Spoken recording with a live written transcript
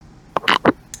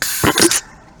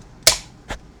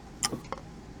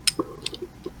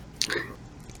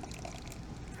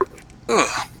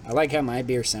Ugh. I like how my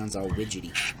beer sounds all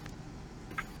widgety.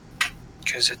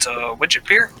 Because it's a widget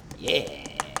beer? Yeah.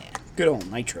 Good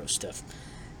old nitro stuff.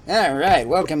 Alright,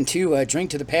 welcome to Drink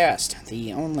to the Past,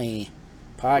 the only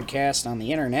podcast on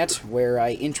the internet where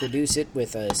I introduce it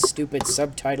with a stupid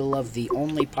subtitle of the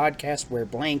only podcast where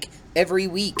blank every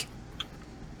week.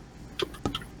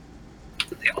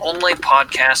 The only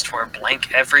podcast where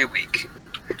blank every week.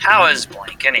 How is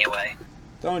blank, anyway?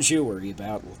 Don't you worry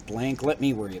about blank, let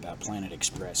me worry about Planet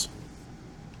Express.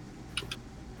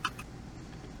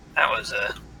 That was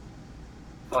a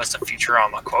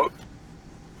Futurama quote.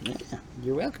 Yeah,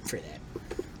 you're welcome for that.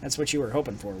 That's what you were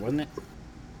hoping for, wasn't it?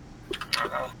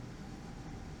 I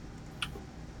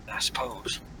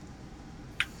suppose.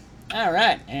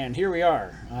 Alright, and here we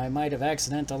are. I might have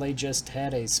accidentally just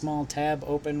had a small tab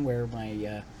open where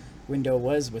my window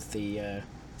was with the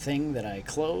thing that I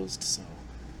closed, so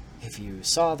if you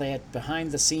saw that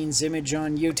behind-the-scenes image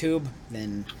on YouTube,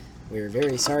 then we're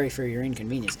very sorry for your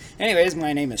inconvenience. Anyways,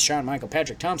 my name is Sean Michael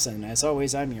Patrick Thompson. As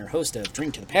always, I'm your host of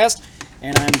Drink to the Past,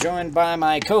 and I'm joined by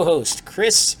my co-host,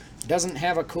 Chris, doesn't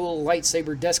have a cool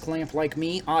lightsaber desk lamp like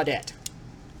me, Audette.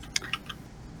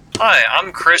 Hi,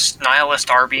 I'm Chris.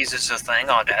 Nihilist Arby's is a thing,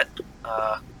 Audette.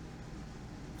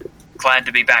 Glad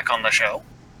to be back on the show.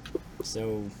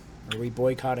 So, are we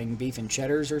boycotting beef and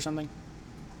cheddars or something?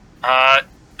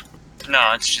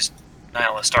 No, it's just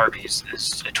Nihilist Arby's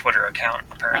is a Twitter account,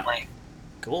 apparently.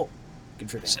 Cool. Good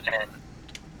for them. And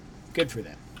Good for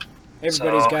them.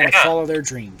 Everybody's got to yeah. follow their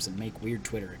dreams and make weird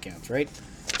Twitter accounts, right?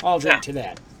 I'll drink to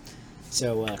that.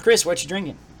 So, Chris, what you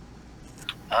drinking?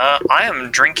 I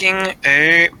am drinking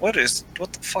what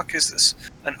the fuck is this?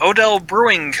 An Odell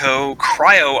Brewing Co.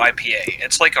 Cryo IPA.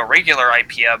 It's like a regular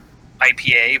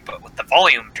IPA, but with the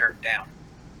volume turned down.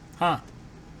 Huh.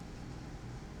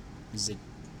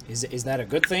 Is that a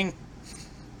good thing?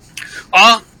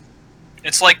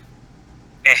 It's like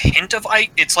a hint of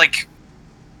it's like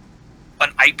an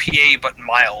IPA but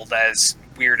mild, as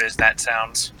weird as that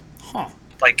sounds. Huh.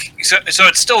 Like, so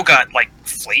it's still got, like,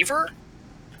 flavor,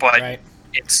 but Right.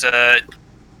 it's,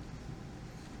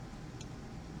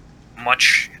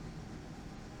 much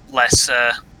less,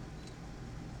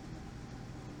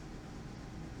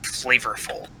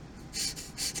 flavorful.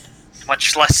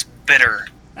 Much less bitter.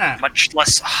 Ah, Much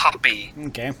less hoppy.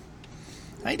 okay.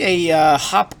 I had a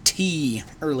hop tea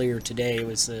earlier today. It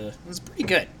was pretty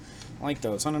good. I like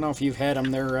those. I don't know if you've had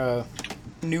them. They're a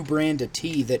new brand of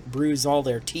tea that brews all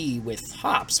their tea with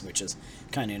hops, which is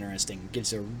kind of interesting.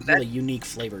 Gives a really unique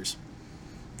flavors.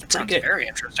 That sounds very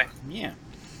interesting. Yeah.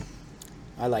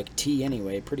 I like tea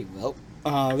anyway pretty well.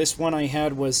 This one I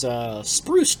had was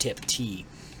spruce tip tea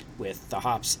with the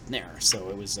hops in there, so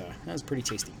it was that was pretty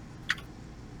tasty.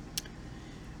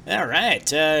 All right,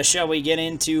 shall we get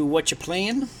into what you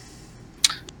playing?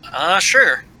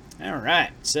 Sure. All right,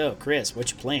 so Chris,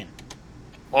 what you playing?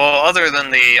 Well, other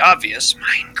than the obvious,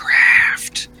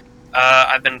 Minecraft.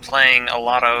 I've been playing a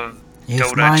lot of If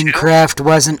Dota 2. Minecraft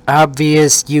wasn't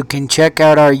obvious, you can check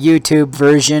out our YouTube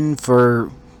version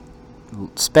for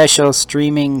special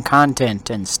streaming content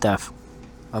and stuff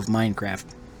of Minecraft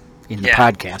in the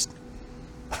podcast.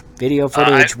 Video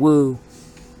footage, woo.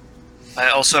 I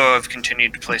also have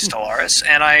continued to play Stellaris,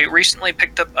 and I recently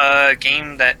picked up a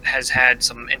game that has had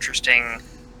some interesting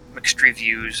mixed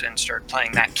reviews and started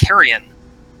playing that, Carrion,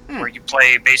 where you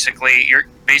play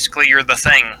you're the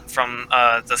Thing from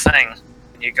the Thing.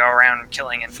 You go around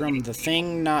killing and From the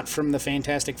Thing, not from the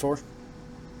Fantastic Four?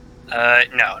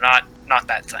 No, not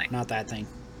that Thing. Not that thing.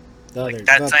 Thing.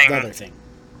 The other thing.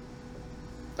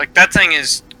 Like, that Thing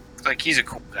is, like, he's a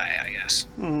cool guy, I guess.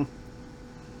 Mm-hmm.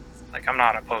 Like, I'm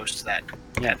not opposed to that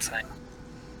Thing.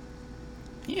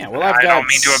 Yeah, well, I don't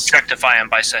mean to objectify him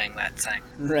by saying that Thing.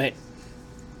 Right.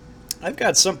 I've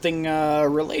got something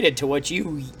related to what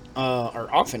you are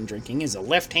often drinking, is a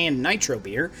left-hand nitro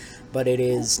beer, but it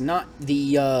is not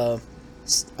the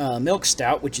milk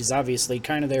stout, which is obviously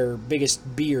kind of their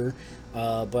biggest beer,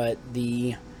 but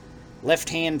the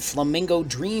left-hand Flamingo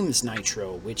Dreams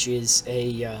Nitro, which is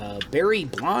a berry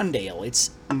blonde ale. It's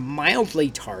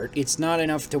mildly tart. It's not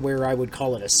enough to where I would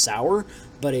call it a sour,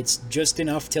 but it's just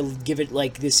enough to give it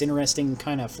like this interesting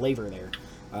kind of flavor there.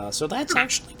 So that's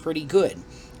actually pretty good.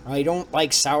 I don't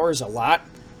like sours a lot,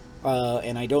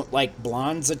 and I don't like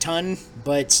blondes a ton,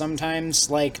 but sometimes,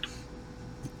 like,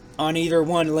 on either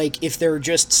one, like, if they're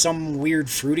just some weird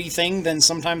fruity thing, then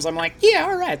sometimes I'm like, yeah,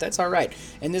 alright, that's alright.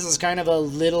 And this is kind of a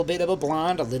little bit of a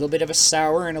blonde, a little bit of a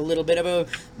sour, and a little bit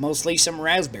of mostly some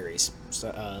raspberries.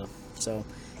 So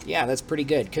yeah, that's pretty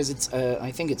good, because it's, I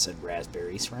think it said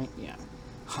raspberries, right? Yeah.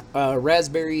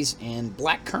 Raspberries and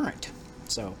black currant.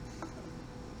 So,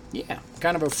 Yeah,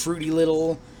 kind of a fruity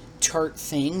little tart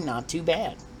thing. Not too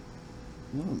bad.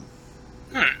 Hmm.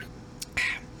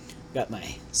 Got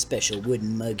my special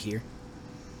wooden mug here.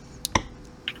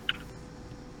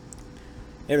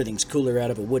 Everything's cooler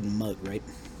out of a wooden mug, right?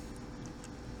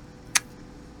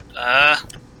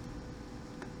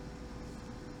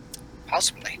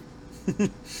 Possibly.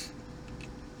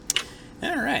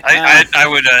 All right. I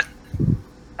would.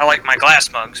 I like my glass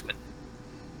mugs, but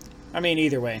I mean,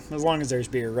 either way, as long as there's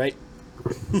beer, right?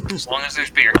 as long as there's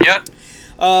beer. Yeah.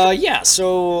 Yeah.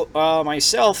 So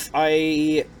myself,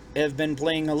 I have been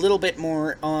playing a little bit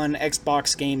more on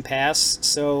Xbox Game Pass.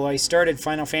 So I started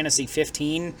Final Fantasy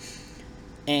 15,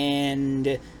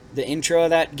 and the intro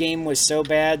of that game was so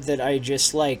bad that I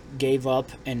just like gave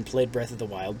up and played Breath of the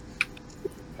Wild.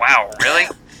 Wow. Really?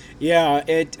 Yeah,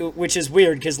 which is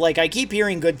weird because like I keep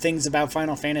hearing good things about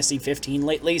Final Fantasy 15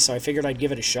 lately, so I figured I'd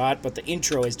give it a shot. But the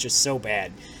intro is just so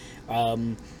bad,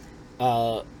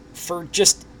 for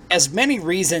just as many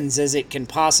reasons as it can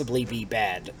possibly be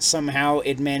bad. Somehow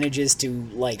it manages to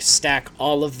like stack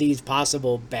all of these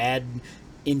possible bad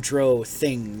intro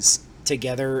things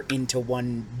together into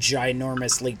one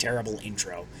ginormously terrible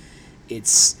intro.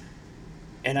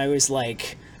 And I was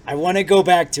like, I want to go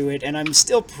back to it, and I'm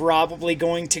still probably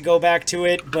going to go back to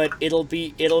it, but it'll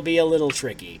be a little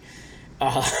tricky,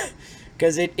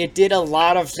 because it did a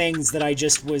lot of things that I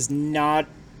just was not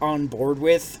on board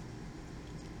with.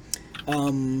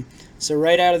 So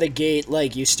right out of the gate,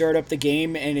 like, you start up the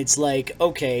game, and it's like,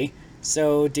 okay,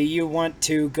 so do you want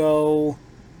to go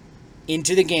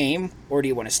into the game, or do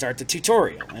you want to start the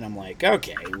tutorial? And I'm like,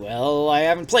 okay, well, I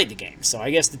haven't played the game, so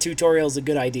I guess the tutorial is a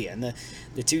good idea. And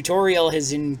the tutorial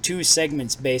is in two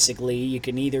segments, basically. You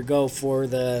can either go for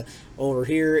over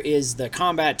here is the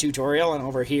combat tutorial, and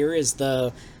over here is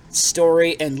the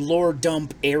story and lore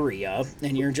dump area.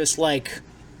 And you're just like,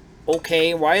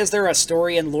 okay, why is there a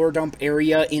story and lore dump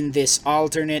area in this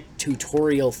alternate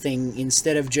tutorial thing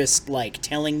instead of just, like,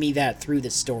 telling me that through the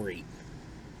story?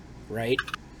 Right?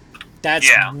 That's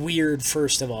weird,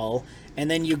 first of all. And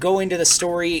then you go into the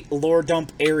story lore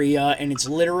dump area, and it's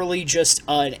literally just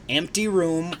an empty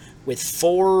room with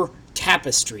 4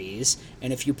 tapestries.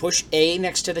 And if you push A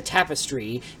next to the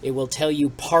tapestry, it will tell you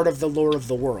part of the lore of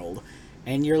the world.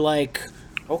 And you're like,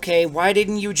 okay, why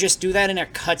didn't you just do that in a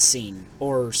cutscene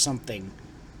or something?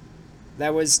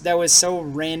 That was so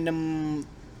randomly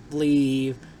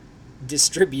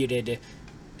distributed.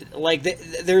 Like,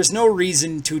 there's no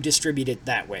reason to distribute it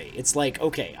that way. It's like,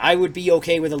 okay, I would be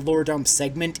okay with a lore dump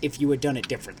segment if you had done it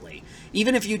differently.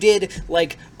 Even if you did,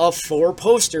 like, 4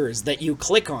 posters that you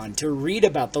click on to read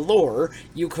about the lore,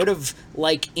 you could have,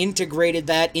 like, integrated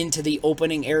that into the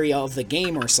opening area of the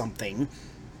game or something.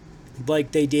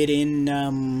 Like they did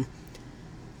in,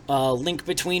 Link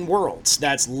Between Worlds.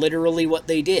 That's literally what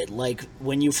they did. Like,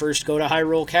 when you first go to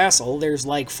Hyrule Castle, there's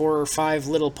like 4 or 5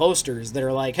 little posters that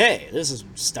are like, hey, this is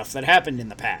stuff that happened in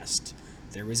the past.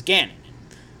 There was Ganon, and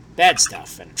bad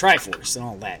stuff, and Triforce, and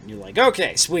all that. And you're like,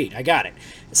 okay, sweet, I got it.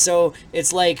 So,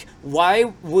 it's like,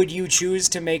 why would you choose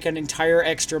to make an entire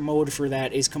extra mode for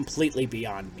that is completely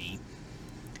beyond me.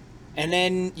 And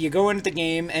then you go into the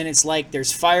game, and it's like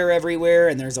there's fire everywhere,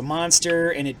 and there's a monster,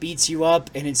 and it beats you up,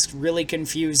 and it's really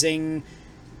confusing.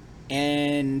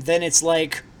 And then it's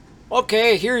like,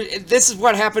 okay, this is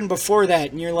what happened before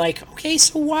that. And you're like, okay,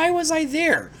 so why was I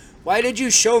there? Why did you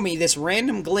show me this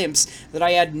random glimpse that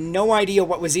I had no idea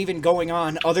what was even going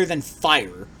on other than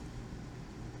fire?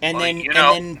 And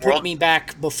then put me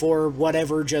back before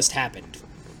whatever just happened.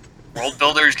 World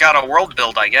builders got a world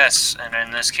build, I guess, and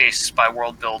in this case, by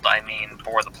world build, I mean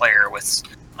bore the player with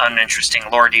uninteresting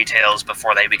lore details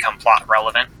before they become plot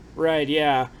relevant. Right,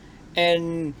 yeah.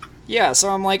 And, yeah, so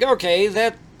I'm like, okay,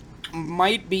 that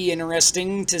might be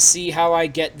interesting to see how I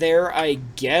get there, I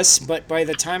guess, but by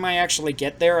the time I actually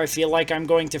get there, I feel like I'm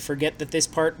going to forget that this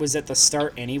part was at the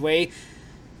start anyway.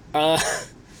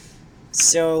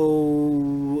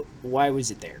 So, why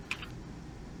was it there?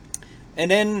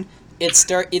 And then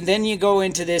and then you go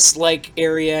into this, like,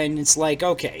 area, and it's like,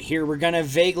 okay, here we're gonna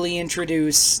vaguely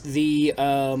introduce the,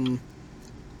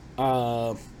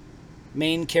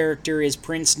 main character is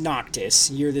Prince Noctis.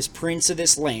 You're this prince of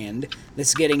this land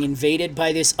that's getting invaded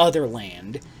by this other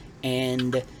land,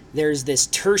 and there's this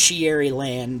tertiary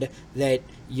land that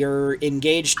you're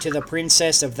engaged to the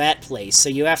princess of that place, so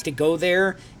you have to go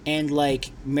there and,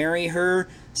 like, marry her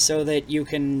so that you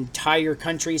can tie your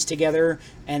countries together,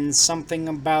 and something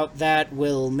about that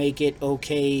will make it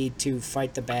okay to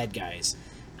fight the bad guys.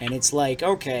 And it's like,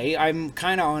 okay, I'm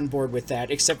kind of on board with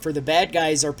that, except for the bad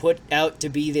guys are put out to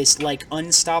be this, like,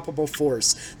 unstoppable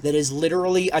force that is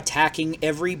literally attacking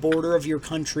every border of your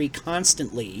country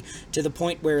constantly, to the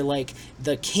point where, like,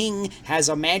 the king has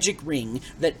a magic ring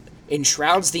that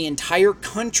enshrouds the entire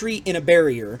country in a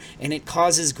barrier, and it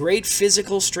causes great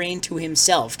physical strain to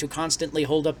himself to constantly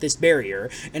hold up this barrier,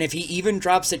 and if he even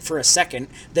drops it for a second,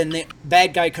 then the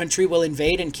bad guy country will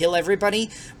invade and kill everybody,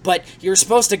 but you're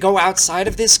supposed to go outside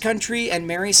of this country and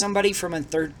marry somebody from a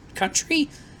third country?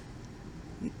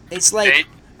 It's like,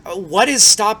 what is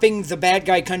stopping the bad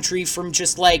guy country from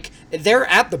just, like, they're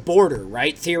at the border,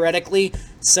 right, theoretically?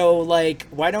 So, like,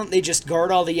 why don't they just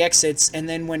guard all the exits, and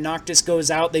then when Noctis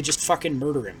goes out, they just fucking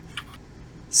murder him?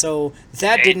 So,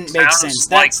 that didn't make sense.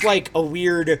 That's, like, a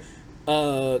weird,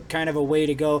 kind of a way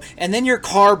to go. And then your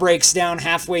car breaks down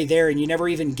halfway there, and you never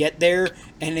even get there,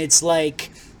 and it's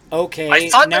like, okay,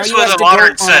 now you have to go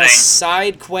on a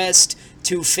side quest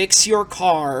to fix your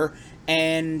car,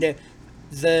 and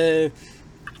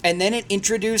then it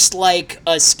introduced, like,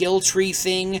 a skill tree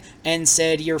thing and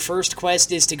said, your first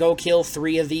quest is to go kill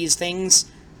 3 of these things.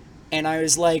 And I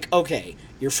was like, okay,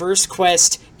 your first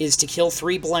quest is to kill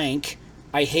 3 blank.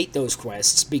 I hate those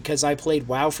quests because I played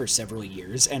WoW for several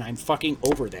years and I'm fucking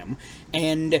over them.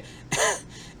 And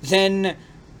then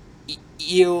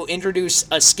you introduce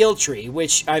a skill tree,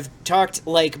 which I've talked,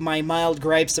 like, my mild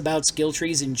gripes about skill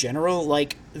trees in general.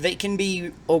 Like, they can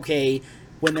be okay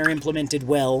when they're implemented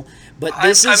well, but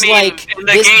this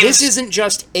this isn't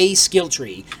just a skill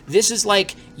tree. This is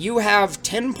like, you have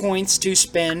 10 points to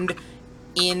spend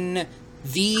in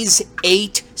these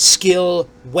 8 skill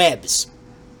webs.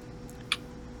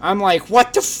 I'm like,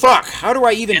 what the fuck? How do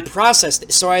I even process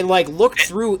this? So I, like, looked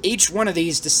through each one of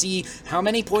these to see how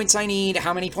many points I need,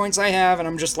 how many points I have, and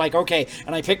I'm just like, okay.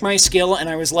 And I picked my skill, and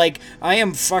I was like, I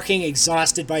am fucking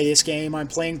exhausted by this game. I'm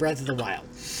playing Breath of the Wild.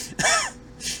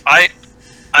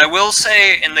 I will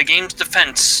say, in the game's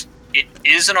defense, it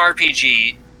is an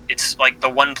RPG. It's, like, the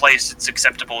one place it's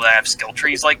acceptable to have skill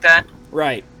trees like that.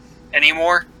 Right.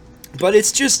 Anymore. But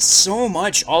it's just so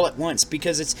much all at once,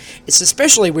 because it's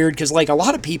especially weird, because, like, a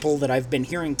lot of people that I've been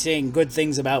hearing saying good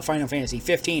things about Final Fantasy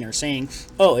 15 are saying,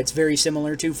 oh, it's very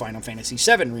similar to Final Fantasy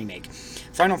 7 Remake.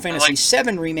 Final Fantasy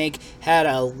 7 Remake had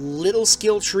a little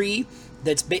skill tree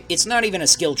it's not even a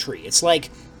skill tree. It's like,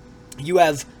 you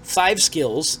have 5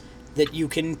 skills that you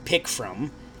can pick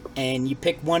from, and you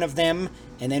pick one of them,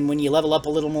 and then when you level up a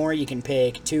little more, you can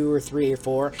pick 2 or 3 or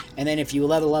 4, and then if you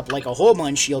level up, like, a whole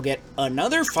bunch, you'll get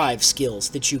another 5 skills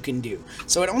that you can do.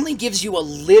 So it only gives you a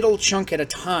little chunk at a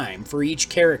time for each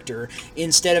character,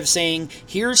 instead of saying,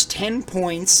 here's 10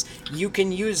 points, you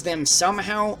can use them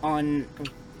somehow on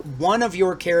one of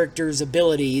your character's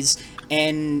abilities,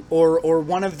 or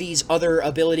one of these other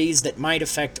abilities that might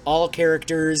affect all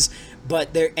characters,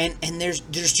 but there's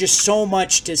just so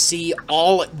much to see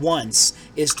all at once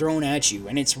is thrown at you,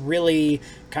 and it's really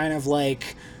kind of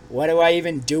like, what do I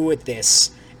even do with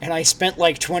this? And I spent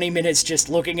like 20 minutes just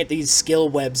looking at these skill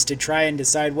webs to try and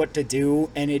decide what to do,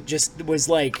 and it just was,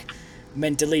 like,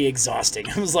 mentally exhausting.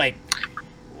 I was like,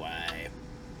 why?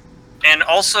 And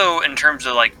also, in terms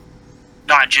of, like,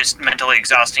 not just mentally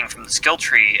exhausting from the skill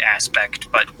tree aspect,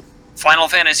 but Final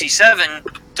Fantasy VII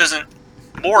doesn't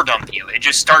lore dump you. It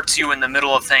just starts you in the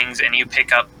middle of things, and you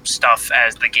pick up stuff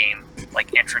as the game,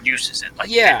 like, introduces it, like,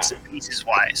 bits and pieces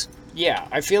wise. Yeah,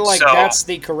 I feel like that's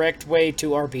the correct way to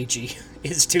RPG,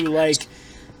 is to, like,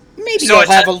 maybe you'll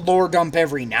have a lore dump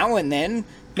every now and then,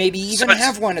 maybe even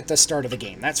have one at the start of the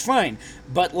game, that's fine,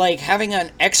 but, like, having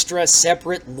an extra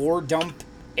separate lore dump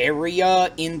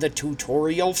area in the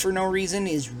tutorial for no reason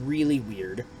is really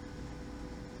weird.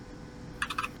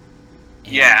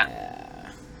 Yeah.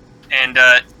 And,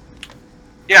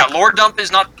 yeah, lore dump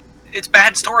is not, it's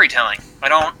bad storytelling. I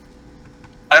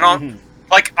don't,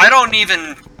 like, I don't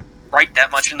even write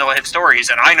that much in the way of stories,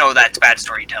 and I know that's bad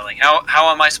storytelling. How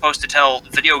am I supposed to tell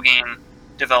video game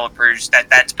developers that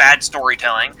that's bad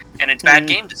storytelling, and it's bad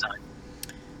game design?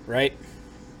 Right.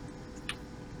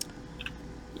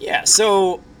 Yeah,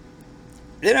 so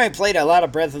then I played a lot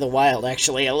of Breath of the Wild,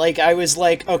 actually. Like, I was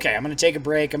like, okay, I'm going to take a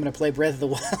break, I'm going to play Breath of the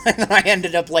Wild, and then I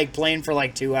ended up, like, playing for,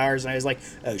 like, 2 hours, and I was like,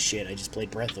 oh shit, I just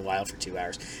played Breath of the Wild for 2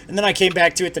 hours. And then I came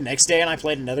back to it the next day, and I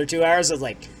played another 2 hours, I was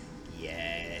like,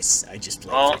 yes, I just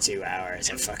played for 2 hours,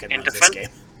 I fucking love this game.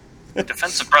 In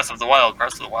defense of Breath of the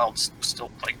Wild's still,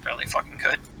 like, fairly fucking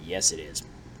good. Yes, it is.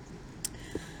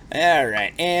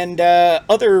 Alright, and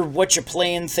other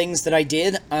what-you-playin' things that I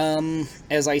did,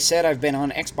 as I said, I've been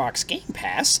on Xbox Game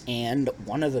Pass, and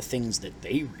one of the things that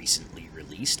they recently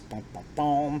released,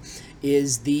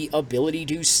 is the ability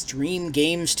to stream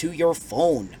games to your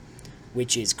phone.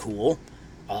 which is cool.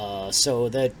 So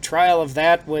the trial of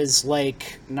that was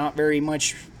like not very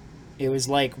much. It was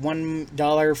like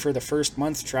 $1 for the first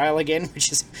month trial again,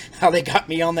 which is how they got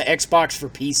me on the Xbox for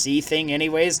PC thing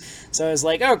anyways. So I was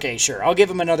like, okay, sure, I'll give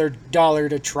them another $1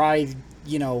 to try,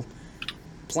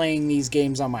 playing these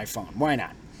games on my phone. Why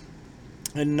not?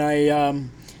 And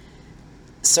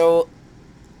so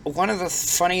one of the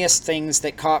funniest things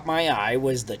that caught my eye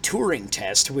was the Turing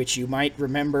test, which you might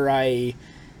remember I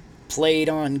played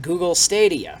on Google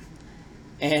Stadia.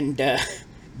 And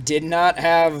did not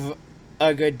have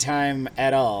a good time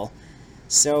at all.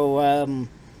 So,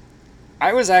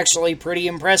 I was actually pretty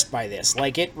impressed by this.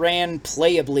 Like, it ran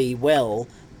playably well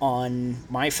on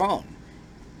my phone.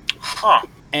 Huh.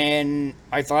 And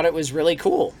I thought it was really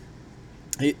cool.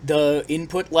 The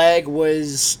input lag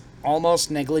was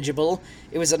almost negligible.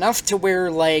 It was enough to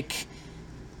where, like,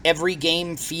 every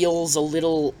game feels a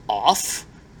little off,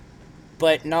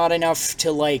 but not enough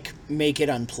to, like, make it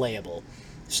unplayable.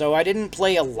 So I didn't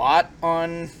play a lot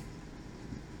on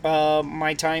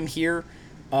my time here.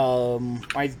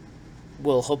 I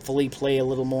will hopefully play a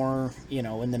little more,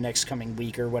 in the next coming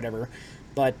week or whatever.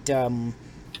 But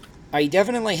I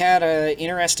definitely had an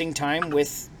interesting time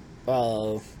with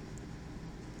the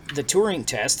Turing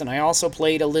test, and I also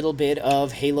played a little bit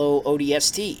of Halo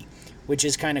ODST, which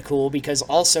is kind of cool because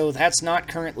also that's not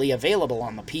currently available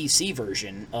on the PC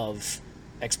version of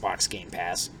Xbox Game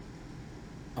Pass.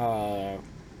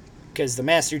 Because the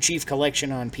Master Chief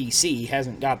Collection on PC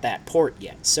hasn't got that port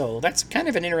yet. So that's kind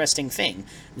of an interesting thing,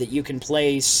 that you can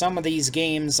play some of these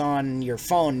games on your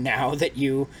phone now that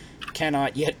you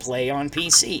cannot yet play on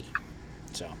PC.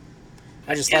 So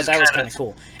I just thought that was kind of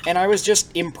cool. And I was just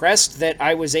impressed that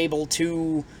I was able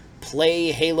to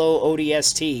play Halo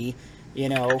ODST,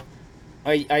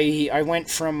 I went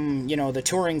from, the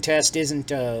Turing test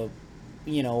isn't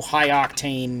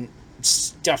high-octane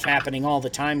stuff happening all the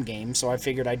time game, so I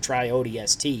figured I'd try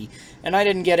ODST. And I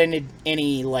didn't get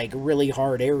any like, really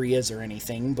hard areas or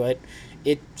anything, but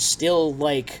it still,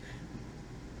 like,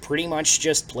 pretty much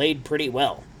just played pretty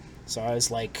well. So I was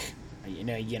like,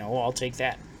 I'll take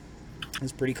that.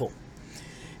 It's pretty cool.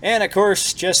 And, of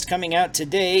course, just coming out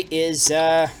today is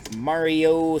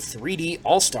Mario 3D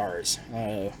All-Stars.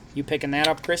 You picking that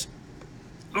up, Chris?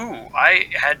 Ooh, I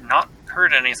had not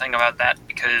heard anything about that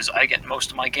because I get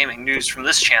most of my gaming news from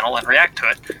this channel and react to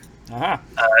it. Aha.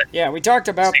 Yeah, we talked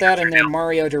about that in the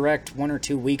Mario Direct 1 or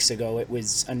 2 weeks ago. It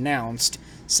was announced,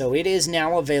 so it is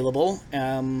now available.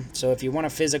 So if you want a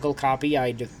physical copy,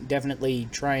 I'd definitely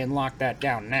try and lock that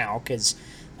down now, because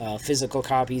physical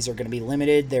copies are going to be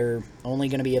limited. They're only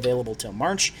going to be available till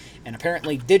March, and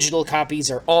apparently digital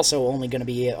copies are also only going to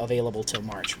be available till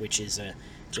March, which is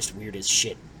just weird as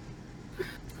shit.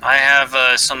 I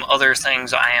have some other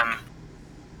things I am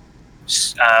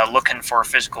looking for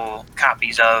physical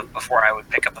copies of before I would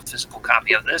pick up a physical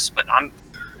copy of this, but I'm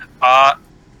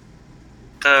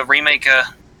the remake,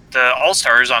 the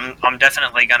All-Stars, I'm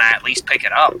definitely gonna at least pick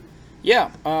it up. Yeah,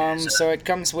 so it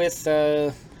comes with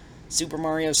Super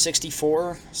Mario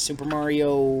 64, Super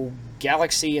Mario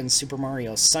Galaxy, and Super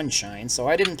Mario Sunshine, so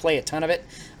I didn't play a ton of it.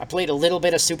 I played a little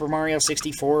bit of Super Mario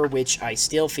 64, which I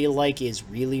still feel like is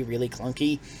really, really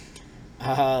clunky.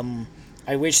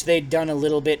 I wish they'd done a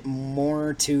little bit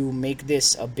more to make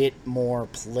this a bit more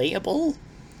playable,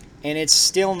 and it's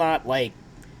still not, like,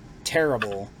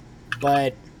 terrible,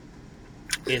 but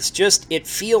it's just, it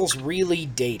feels really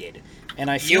dated, and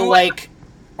I feel like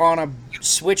on a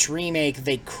Switch remake,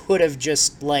 they could have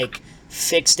just, like,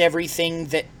 fixed everything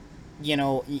that,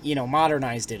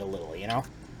 modernized it a little,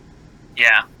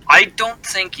 Yeah, I don't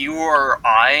think you or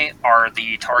I are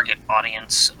the target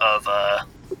audience of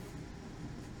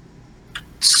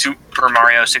Super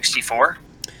Mario 64.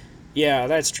 Yeah,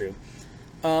 that's true.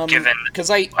 Given, because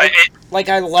I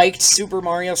liked Super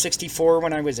Mario 64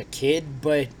 when I was a kid,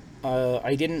 but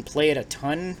I didn't play it a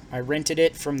ton. I rented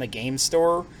it from the game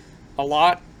store a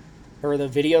lot, or the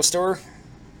video store,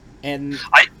 and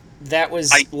that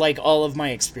was like all of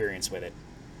my experience with it.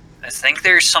 I think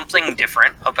there's something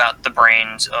different about the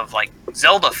brains of, like,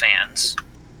 Zelda fans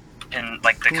and,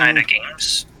 like, the kind of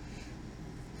games.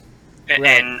 Right.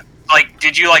 And, like,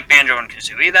 did you like Banjo and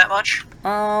Kazooie that much?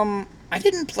 I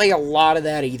didn't play a lot of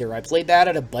that either. I played that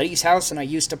at a buddy's house, and I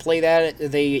used to play that.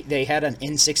 They had an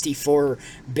N64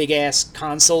 big-ass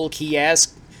console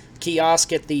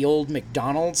kiosk at the old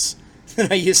McDonald's that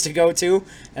I used to go to,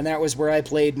 and that was where I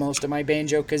played most of my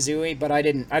Banjo-Kazooie, but I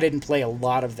didn't play a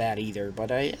lot of that either, but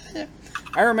I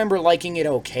remember liking it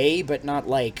okay, but not,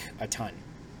 like, a ton.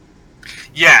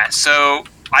 Yeah, so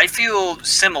I feel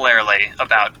similarly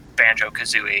about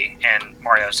Banjo-Kazooie and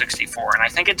Mario 64, and I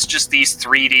think it's just these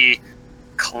 3D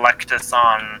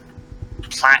collectathon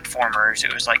platformers,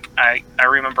 it was like I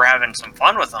remember having some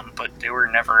fun with them, but they were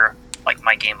never like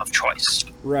my game of choice.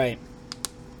 Right.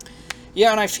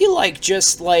 Yeah, and I feel like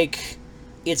just like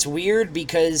it's weird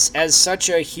because as such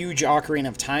a huge Ocarina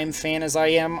of Time fan as I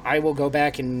am, I will go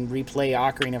back and replay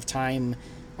Ocarina of Time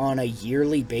on a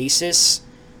yearly basis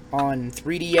on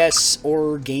 3DS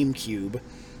or GameCube,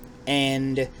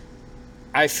 and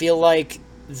I feel like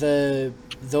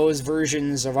those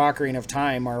versions of Ocarina of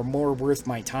Time are more worth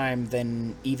my time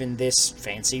than even this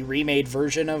fancy remade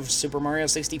version of Super Mario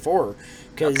 64.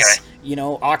 Because,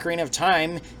 Ocarina of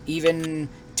Time, even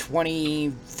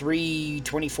 23,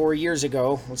 24 years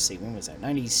ago, let's see, when was that?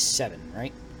 97,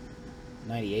 right?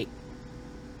 98?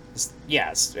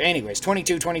 Yes, anyways,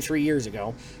 22, 23 years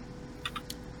ago,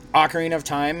 Ocarina of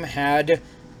Time had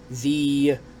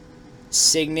the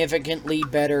significantly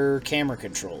better camera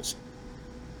controls.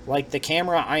 Like, the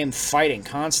camera I am fighting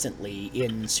constantly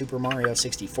in Super Mario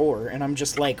 64, and I'm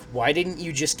just like, why didn't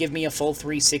you just give me a full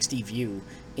 360 view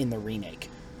in the remake?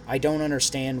 I don't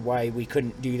understand why we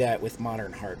couldn't do that with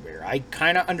modern hardware. I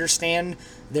kind of understand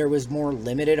there was more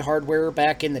limited hardware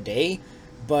back in the day,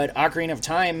 but Ocarina of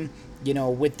Time,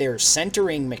 with their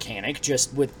centering mechanic,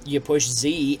 just with you push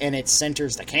Z and it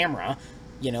centers the camera,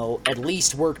 at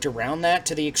least worked around that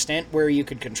to the extent where you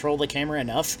could control the camera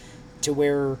enough to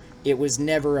where it was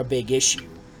never a big issue.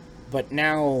 But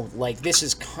now, this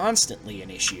is constantly an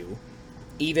issue,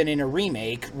 even in a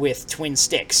remake with twin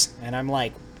sticks. And I'm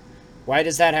like, why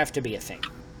does that have to be a thing?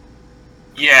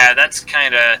 Yeah, that's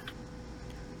kind of...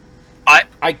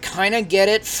 I kind of get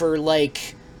it for,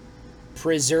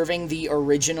 preserving the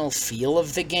original feel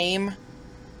of the game,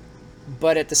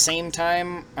 but at the same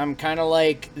time, I'm kind of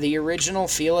like, the original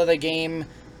feel of the game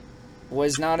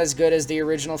was not as good as the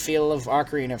original feel of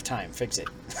Ocarina of Time. Fix it.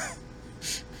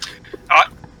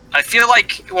 I feel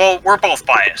like, well, we're both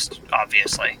biased,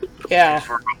 obviously. Yeah,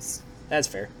 that's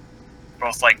fair.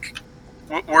 Both,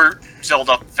 we're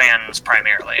Zelda fans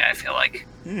primarily, I feel like.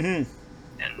 Mm-hmm.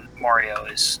 And Mario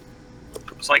is...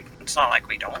 It's not like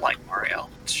we don't like Mario.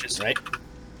 It's just right.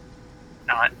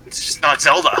 It's just not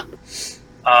Zelda.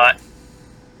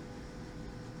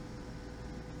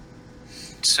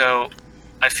 So,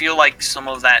 I feel like some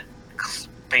of that,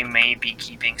 they may be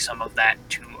keeping some of that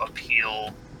to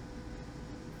appeal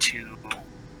to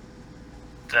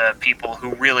the people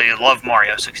who really love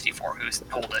Mario 64, who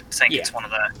think it's one of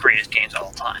the greatest games of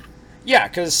all time. Yeah,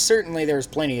 because certainly there's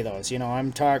plenty of those.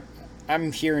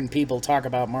 I'm hearing people talk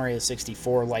about Mario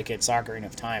 64 like it's Ocarina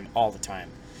of Time all the time.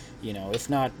 If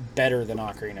not better than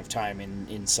Ocarina of Time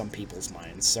in some people's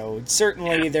minds. So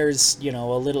certainly there's, a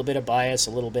little bit of bias,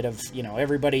 a little bit of,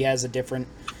 everybody has a different,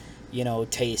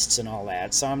 tastes and all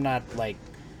that. So I'm not,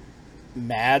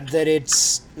 mad that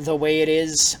it's the way it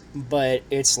is, but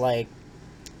it's I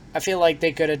feel like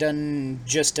they could have done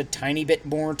just a tiny bit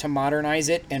more to modernize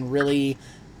it and really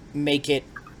make it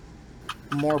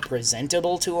more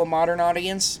presentable to a modern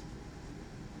audience.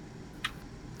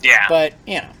 Yeah. But,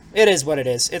 it is what it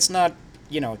is. It's not,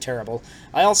 terrible.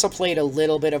 I also played a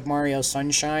little bit of Mario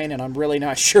Sunshine, and I'm really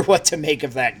not sure what to make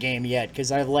of that game yet,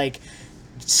 because I've,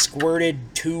 squirted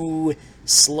 2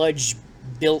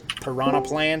 sludge-built piranha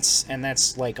plants, and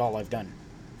that's, all I've done.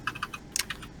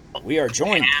 We are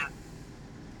joined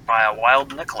by a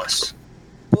wild Nicholas.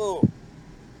 Oh.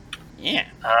 Yeah.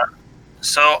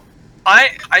 So,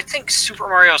 I think Super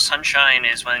Mario Sunshine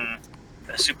is when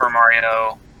the Super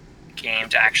Mario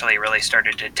games actually really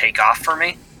started to take off for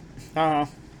me. I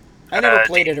never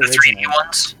played it originally. The 3D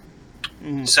ones.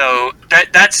 Mm-hmm. So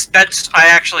that's I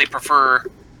actually prefer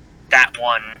that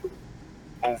one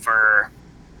over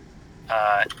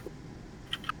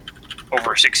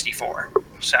 64.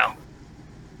 So.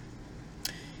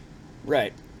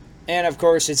 Right. And of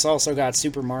course, it's also got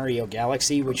Super Mario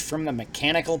Galaxy, which from the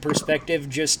mechanical perspective,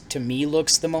 just to me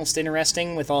looks the most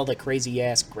interesting with all the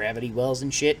crazy-ass gravity wells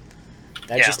and shit.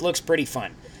 That just looks pretty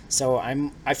fun. So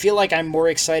I feel like I'm more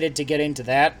excited to get into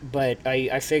that, but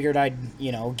I figured I'd,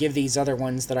 give these other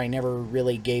ones that I never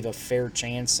really gave a fair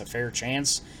chance.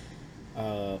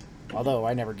 Although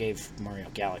I never gave Mario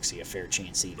Galaxy a fair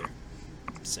chance either.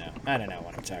 So, I don't know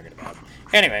what I'm talking about.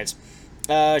 Anyways,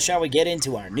 shall we get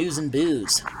into our news and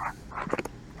booze?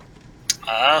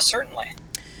 Certainly.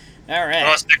 All right.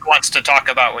 Unless Nick wants to talk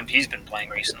about what he's been playing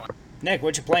recently. Nick,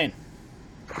 what you playing?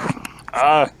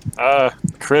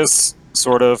 Chris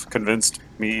sort of convinced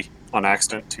me on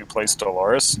accident to play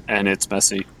Stellaris, and it's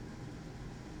messy.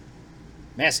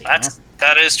 Messy,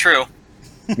 That is true.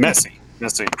 Messy.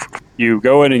 You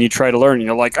go in and you try to learn, and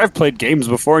you're like, I've played games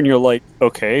before, and you're like,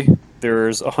 okay,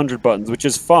 there's 100 buttons, which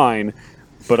is fine,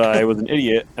 but I was an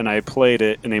idiot and I played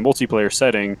it in a multiplayer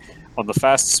setting on the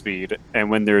fast speed. And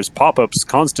when there's pop-ups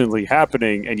constantly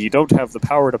happening and you don't have the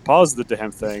power to pause the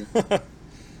damn thing,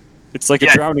 it's like a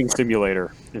Yeah. drowning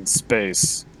simulator in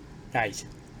space. Nice.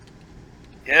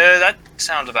 Yeah, that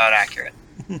sounds about accurate.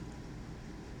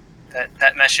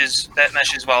 that meshes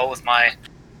well with my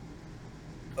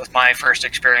first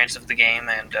experience of the game,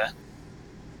 and I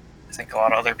think a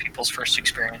lot of other people's first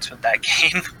experience with that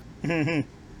game.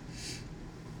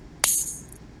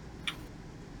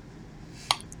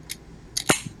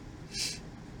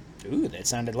 Ooh, that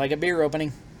sounded like a beer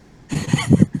opening.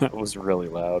 That was really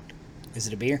loud. Is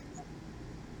it a beer?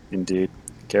 Indeed.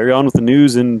 Carry on with the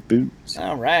news and booze.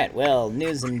 All right, well,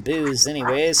 news and booze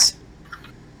anyways.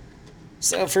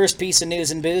 So first piece of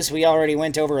news and booze we already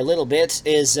went over a little bit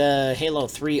is Halo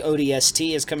 3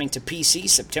 ODST is coming to PC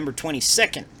September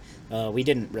 22nd. We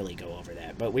didn't really go over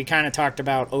that, but we kind of talked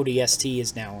about ODST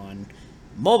is now on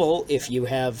mobile if you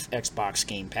have Xbox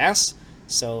Game Pass.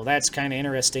 So that's kind of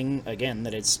interesting, again,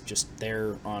 that it's just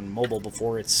there on mobile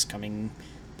before it's coming.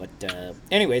 But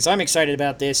anyways, I'm excited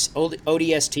about this.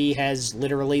 ODST has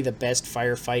literally the best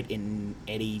firefight in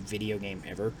any video game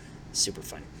ever. Super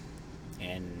fun.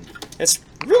 And it's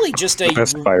really just a...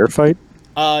 Best firefight?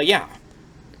 Yeah.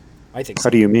 I think so. How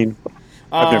do you mean?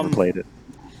 I've never Um, played it.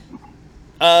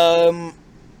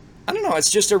 I don't know, it's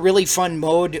just a really fun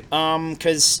mode,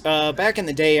 because back in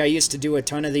the day I used to do a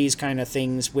ton of these kind of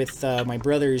things with my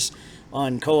brothers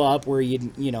on co-op, where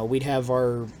we'd have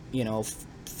our,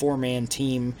 four-man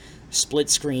team split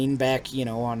screen back,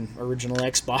 on original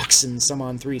Xbox and some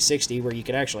on 360, where you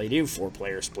could actually do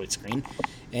four-player split screen,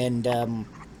 and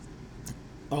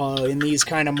in these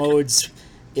kind of modes,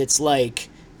 it's like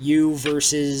you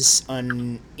versus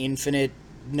an infinite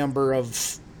number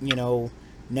of,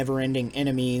 never-ending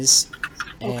enemies,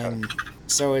 and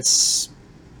so it's,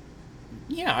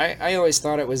 yeah, I always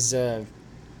thought it was a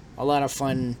lot of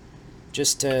fun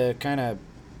just to kind of,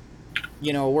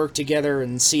 work together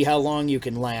and see how long you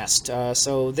can last.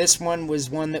 So this one was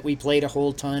one that we played a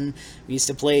whole ton. We used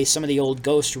to play some of the old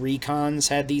Ghost Recons,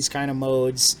 had these kind of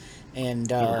modes, and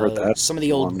heard that some of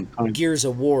the old Gears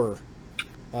of War.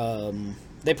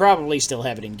 They probably still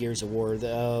have it in Gears of War.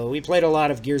 We played a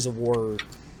lot of Gears of War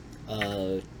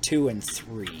 2 and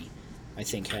 3, I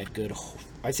think, had good...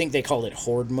 I think they called it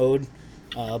Horde mode,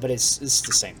 but it's the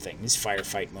same thing. It's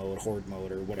firefight mode, Horde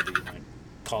mode, or whatever you want to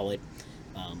call it.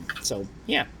 So,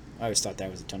 yeah, I always thought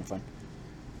that was a ton of fun.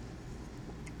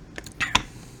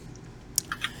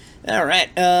 Alright,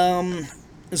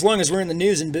 as long as we're in the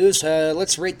news and booze,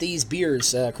 let's rate these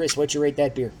beers. Chris, what'd you rate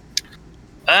that beer?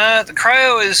 The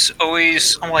cryo is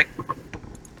always, I'm like,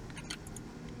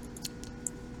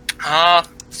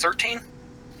 13?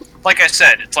 Like I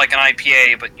said, it's like an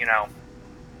IPA, but, a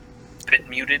bit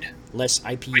muted. Less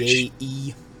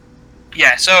IPA-y.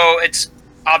 Yeah, so it's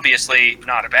obviously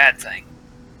not a bad thing.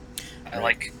 I Right.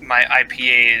 like my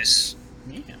IPAs.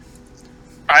 Yeah.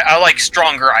 I like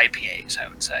stronger IPAs, I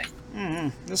would say. Mm-hmm.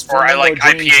 This Or I Flamingo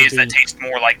like Dreams IPAs would that be- taste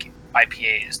more like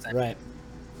IPAs than Right.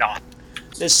 not.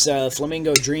 This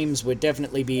Flamingo Dreams would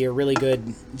definitely be a really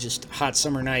good, just hot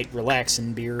summer night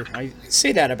relaxing beer. I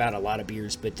say that about a lot of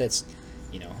beers, but that's,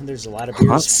 there's a lot of beers.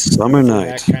 Hot summer for night,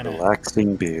 that kinda-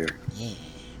 relaxing beer. Yeah.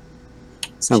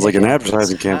 Sounds like an Check out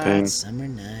advertising this campaign. Hot summer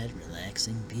night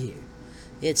relaxing beer.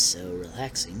 It's so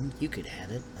relaxing, you could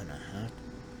have it on a hot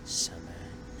summer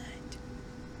night.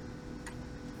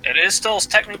 It is still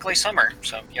technically summer,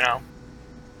 so, Yeah,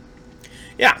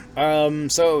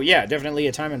 so yeah, definitely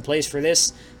a time and place for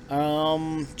this.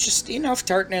 Just enough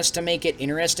tartness to make it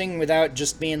interesting without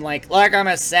just being like, look, I'm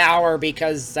a sour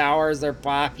because sours are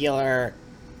popular.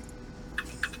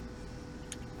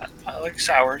 I like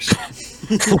sours.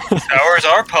 Sours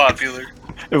are popular.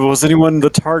 Was anyone the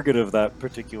target of that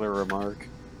particular remark?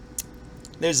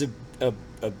 There's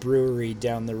a brewery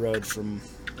down the road from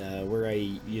where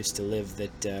I used to live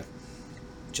that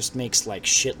just makes like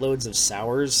shitloads of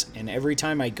sours, and every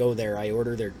time I go there I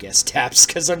order their guest taps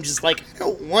because I'm just like, I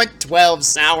don't want 12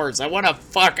 sours, I want a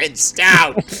fucking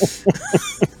stout.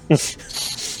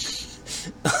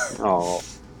 Oh,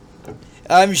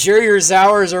 I'm sure your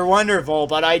sours are wonderful,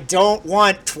 but I don't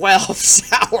want 12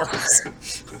 sours.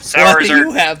 Why Sours do are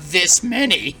you have this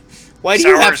many? Why do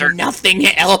you have Sours are- nothing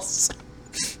else?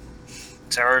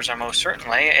 sours are most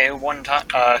certainly a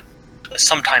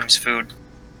sometimes food.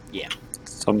 Yeah.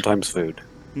 sometimes food.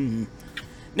 Mm-hmm.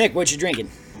 Nick, what you drinking?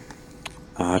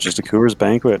 Just a Coors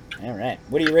Banquet. All right.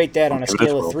 What do you rate that on a Give it a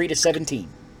scale of twirl. 3 to 17?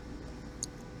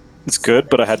 It's good,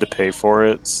 but I had to pay for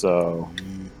it, so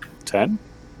 10.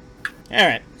 All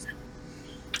right.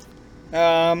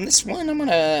 This one I'm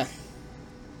gonna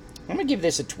I'm gonna give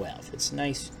this a 12. It's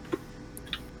nice.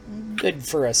 Good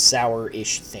for a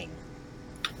sour-ish thing.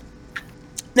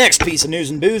 Next piece of news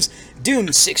and booze.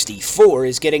 Doom 64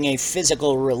 is getting a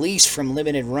physical release from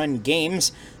Limited Run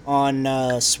Games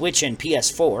on Switch and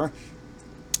PS4.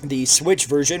 The Switch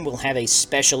version will have a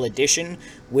special edition,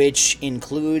 which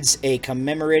includes a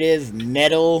commemorative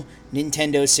metal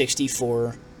Nintendo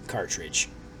 64 cartridge.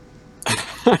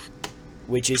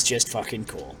 Which is just fucking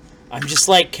cool. I'm just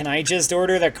like, can I just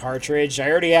order the cartridge?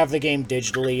 I already have the game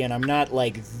digitally, and I'm not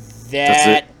like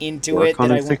that into it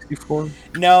that I want. 64?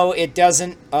 No, it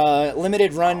doesn't.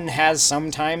 Limited Run has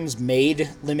sometimes made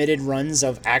limited runs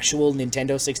of actual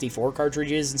Nintendo 64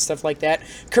 cartridges and stuff like that.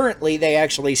 Currently, they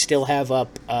actually still have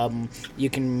up. You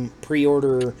can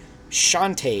pre-order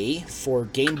Shantae for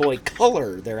Game Boy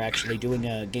Color. They're actually doing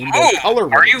a Game Boy Color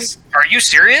release. Are you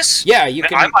serious? Yeah, you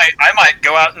can. I might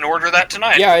go out and order that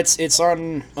tonight. Yeah, it's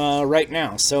on right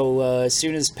now. So as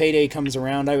soon as payday comes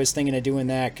around, I was thinking of doing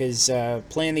that because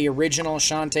playing the original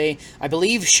Shantae, I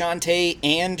believe Shantae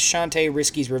and Shantae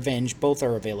Risky's Revenge both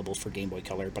are available for Game Boy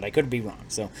Color, but I could be wrong.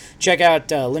 So check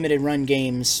out Limited Run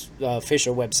Games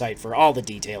official website for all the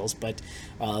details. But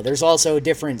there's also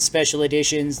different special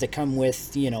editions that come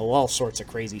with all sorts of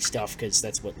crazy stuff because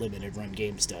that's what Limited Run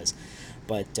Games does.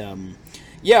 But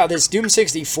yeah, this Doom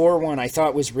 64 one I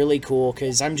thought was really cool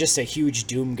because I'm just a huge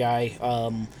Doom guy.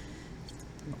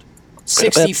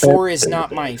 64 is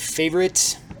not my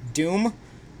favorite Doom,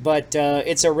 but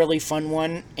it's a really fun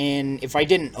one, and if I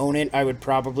didn't own it, I would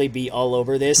probably be all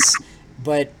over this.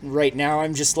 But right now,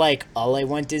 I'm just like, all I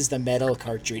want is the metal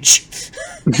cartridge.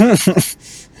 Because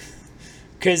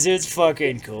it's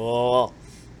fucking cool.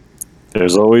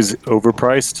 There's always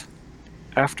overpriced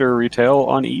after retail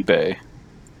on eBay.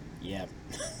 Yep.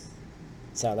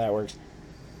 That's how that works.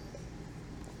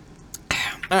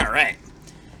 Alright.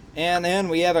 And then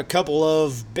we have a couple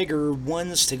of bigger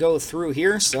ones to go through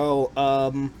here. So,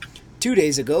 2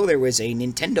 days ago, there was a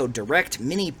Nintendo Direct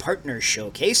Mini Partner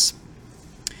Showcase,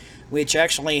 which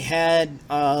actually had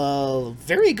a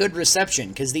very good reception,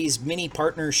 because these mini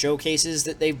partner showcases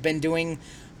that they've been doing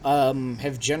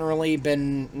have generally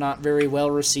been not very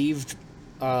well received.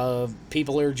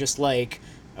 People are just like,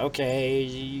 okay,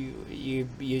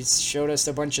 you showed us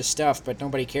a bunch of stuff, but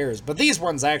nobody cares. But these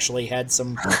ones actually had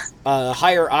some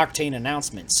higher octane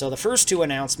announcements. So the first two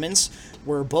announcements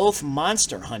were both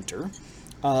Monster Hunter.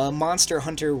 Monster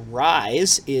Hunter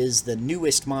Rise is the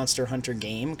newest Monster Hunter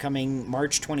game, coming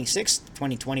March 26th,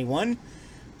 2021.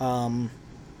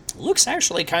 Looks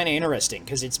actually kind of interesting,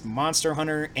 because it's Monster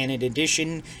Hunter, and in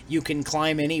addition, you can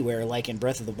climb anywhere, like in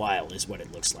Breath of the Wild, is what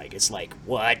it looks like. It's like,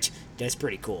 what? That's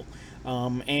pretty cool.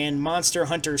 And Monster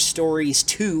Hunter Stories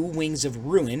 2, Wings of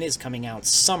Ruin, is coming out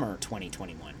summer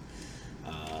 2021.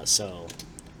 So,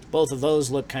 both of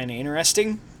those look kind of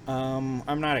interesting.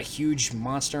 I'm not a huge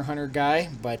Monster Hunter guy,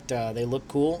 but they look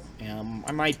cool.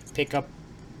 I might pick up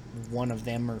one of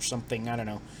them or something. I don't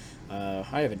know.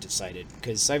 I haven't decided,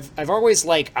 because I've always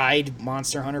eyed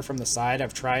Monster Hunter from the side.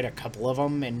 I've tried a couple of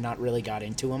them and not really got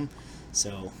into them,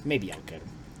 so maybe I'll get them.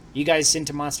 You guys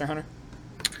into Monster Hunter?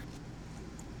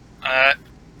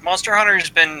 Monster Hunter has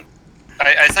been.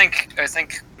 I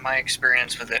think my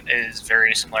experience with it is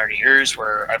very similar to yours,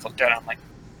 where I've looked at it, I'm like,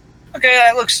 okay,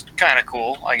 that looks kind of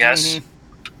cool, I guess.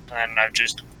 Mm-hmm. And I've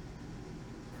just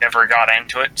never got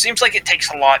into it. Seems like it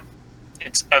takes a lot.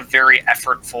 It's a very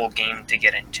effortful game to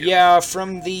get into. Yeah,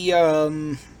 from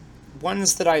the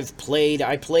ones that I've played,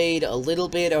 I played a little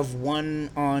bit of one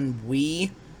on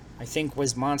Wii. I think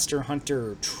was Monster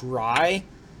Hunter Try.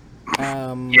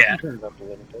 Yeah.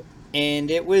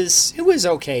 And it was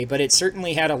okay, but it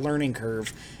certainly had a learning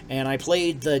curve. And I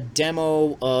played the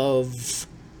demo of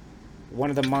one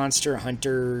of the Monster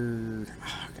Hunter...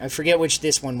 I forget which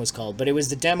this one was called, but it was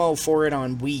the demo for it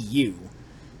on Wii U.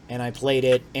 And I played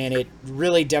it, and it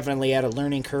really definitely had a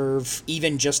learning curve,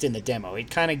 even just in the demo. It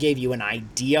kind of gave you an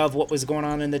idea of what was going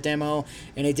on in the demo,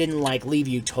 and it didn't, leave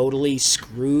you totally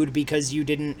screwed because you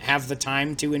didn't have the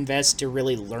time to invest to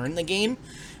really learn the game.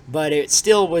 But it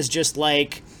still was just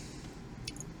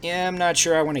yeah, I'm not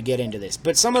sure I want to get into this.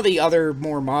 But some of the other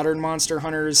more modern Monster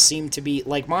Hunters seem to be...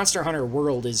 Monster Hunter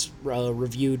World is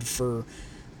reviewed for...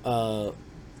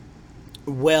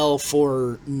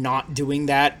 for not doing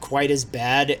that quite as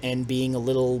bad and being a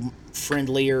little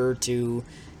friendlier to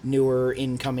newer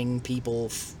incoming people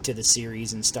to the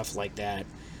series and stuff like that.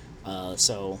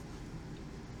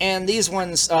 And these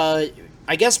ones, I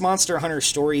guess Monster Hunter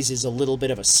Stories is a little bit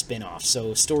of a spin-off,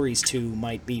 so Stories 2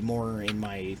 might be more in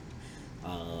my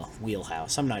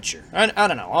wheelhouse. I'm not sure. I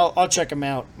don't know. I'll check them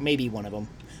out. Maybe one of them.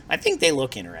 I think they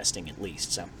look interesting, at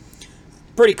least, so...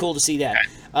 pretty cool to see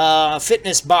that.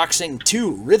 Fitness Boxing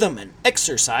 2 Rhythm and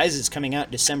Exercise is coming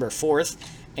out December 4th.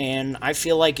 And I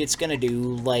feel like it's going to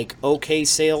do, like, okay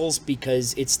sales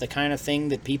because it's the kind of thing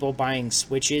that people buying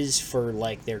Switches for,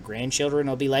 like, their grandchildren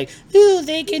will be like, ooh,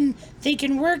 they can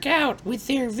work out with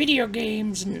their video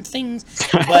games and things.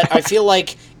 But I feel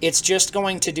like it's just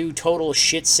going to do total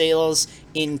shit sales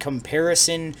in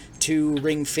comparison to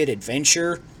Ring Fit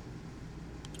Adventure.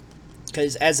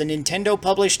 Because as a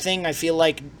Nintendo-published thing, I feel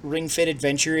like Ring Fit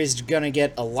Adventure is going to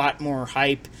get a lot more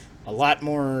hype, a lot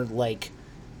more, like...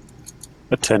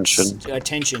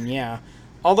 Attention, yeah.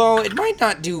 Although, it might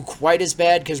not do quite as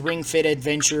bad, because Ring Fit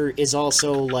Adventure is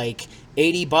also, like,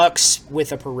 $80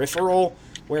 with a peripheral,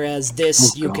 whereas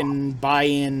this you can buy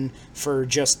in for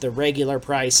just the regular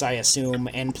price, I assume,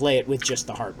 and play it with just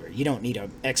the hardware. You don't need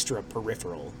an extra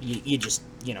peripheral. You just,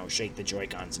 shake the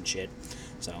Joy-Cons and shit.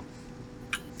 So,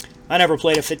 I never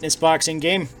played a fitness boxing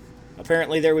game.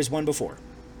 Apparently there was one before.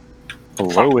 A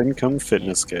low-income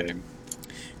fitness game.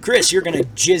 Chris, you're going to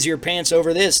jizz your pants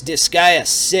over this. Disgaea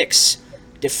 6,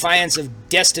 Defiance of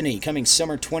Destiny, coming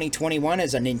summer 2021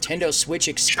 as a Nintendo Switch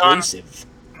exclusive.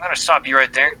 Sean, I'm going to stop you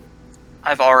right there.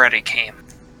 I've already came.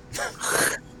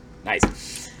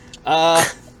 Nice.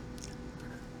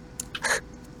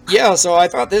 Yeah, so I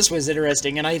thought this was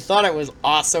interesting, and I thought it was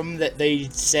awesome that they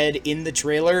said in the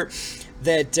trailer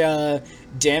that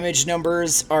damage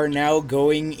numbers are now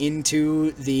going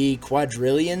into the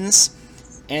quadrillions,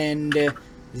 and...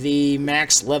 the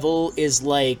max level is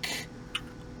like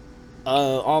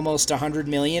almost 100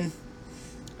 million.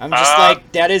 I'm just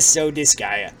like, that is so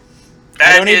Disgaea.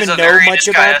 I don't even know much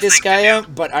about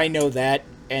Disgaea, but I know that,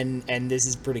 and this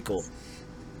is pretty cool.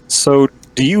 So,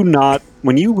 do you not,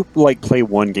 when you like play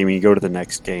one game and you go to the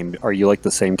next game, are you like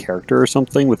the same character or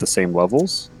something with the same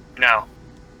levels? No.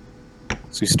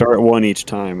 So you start at one each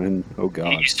time, and oh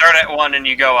god. You start at one and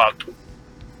you go up.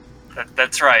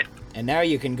 That's right. And now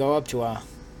you can go up to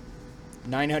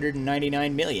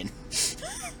 999 million.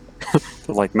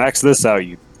 Like, max this out,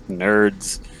 you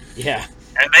nerds. Yeah.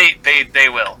 And they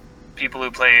will. People who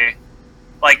play...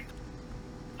 Like,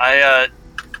 I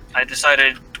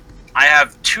decided... I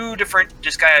have 2 different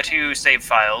Disgaea 2 save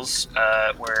files,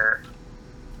 where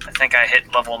I think I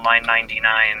hit level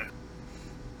 999.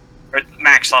 Or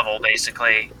max level,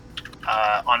 basically,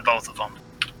 on both of them.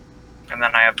 And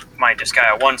then I have my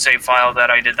Disgaea 1 save file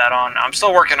that I did that on. I'm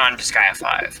still working on Disgaea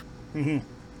 5. Mm-hmm.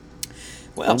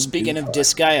 Well, speaking of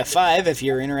Disgaea 5, if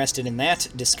you're interested in that,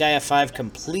 Disgaea 5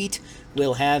 Complete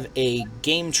will have a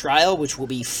game trial which will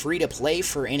be free to play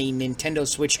for any Nintendo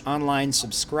Switch Online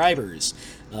subscribers,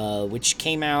 which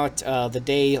came out the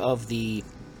day of the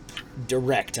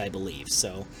Direct, I believe.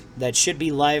 So that should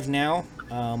be live now,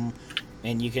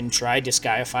 and you can try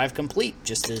Disgaea 5 Complete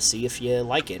just to see if you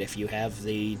like it, if you have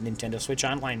the Nintendo Switch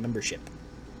Online membership.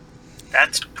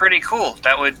 That's pretty cool.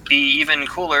 That would be even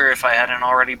cooler if I hadn't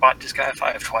already bought Disgaea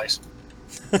 5 twice.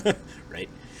 Right.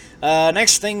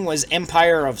 Next thing was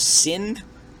Empire of Sin.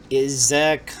 Is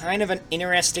kind of an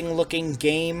interesting looking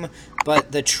game,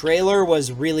 but the trailer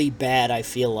was really bad, I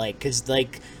feel like, because,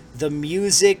 like, the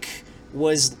music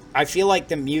was... I feel like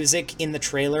the music in the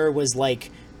trailer was,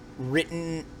 like,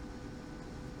 written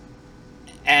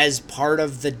as part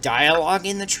of the dialogue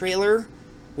in the trailer,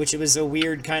 which was a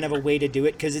weird kind of a way to do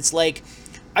it, because it's like,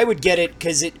 I would get it,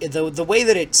 because the way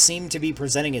that it seemed to be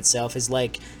presenting itself is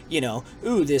like,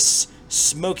 ooh, this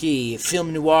smoky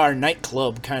film noir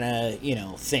nightclub kind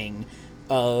of, thing,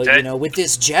 with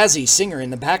this jazzy singer in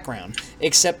the background,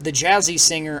 except the jazzy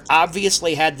singer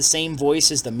obviously had the same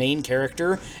voice as the main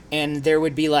character, and there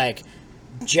would be, like,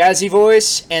 jazzy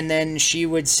voice, and then she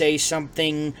would say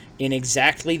something in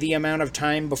exactly the amount of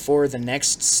time before the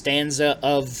next stanza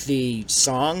of the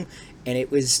song, and it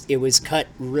was cut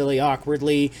really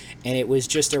awkwardly, and it was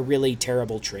just a really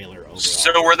terrible trailer overall.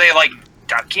 So were they, like,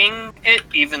 ducking it,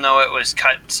 even though it was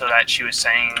cut so that she was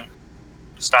saying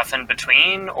stuff in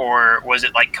between, or was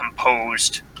it, like,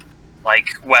 composed, like,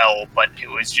 well, but it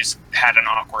was just had an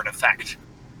awkward effect?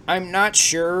 I'm not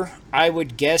sure. I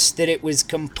would guess that it was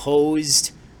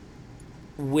composed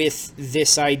with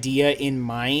this idea in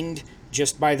mind,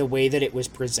 just by the way that it was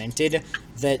presented,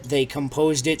 that they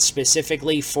composed it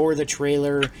specifically for the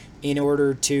trailer in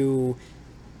order to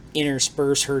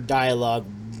intersperse her dialogue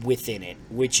within it,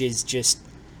 which is just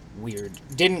weird.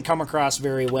 Didn't come across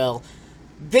very well.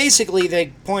 Basically,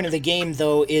 the point of the game,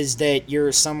 though, is that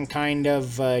you're some kind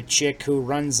of chick who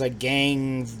runs a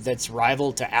gang that's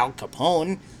rival to Al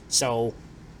Capone, so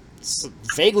it's a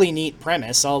vaguely neat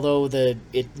premise, although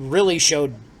it really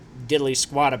showed diddly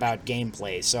squat about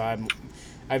gameplay, so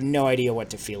I have no idea what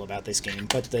to feel about this game,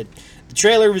 but the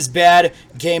trailer was bad.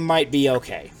 Game might be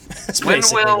okay. That's When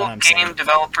basically will what I'm game saying.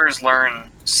 developers learn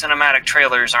cinematic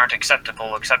trailers aren't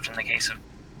acceptable, except in the case of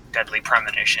Deadly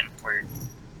Premonition, where,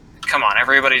 come on,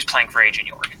 everybody's playing for Agent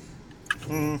York.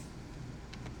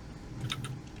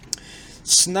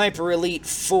 Sniper Elite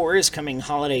 4 is coming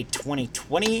holiday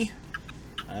 2020.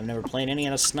 I've never played any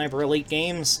of the Sniper Elite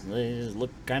games. They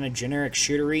look kind of generic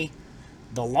shootery.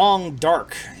 The Long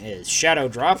Dark is shadow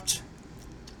dropped.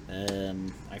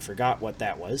 I forgot what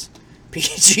that was.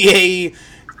 PGA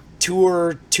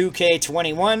Tour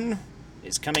 2K21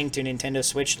 is coming to Nintendo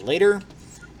Switch later.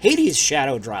 Hades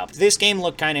shadow dropped. This game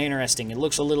looked kind of interesting. It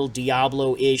looks a little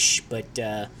Diablo-ish, but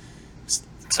It's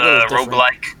a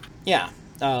roguelike. yeah,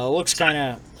 looks kind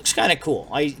of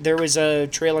cool. There was a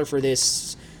trailer for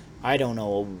this, I don't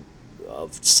know,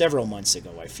 several months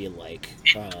ago. I feel like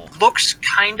Looks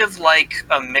kind of like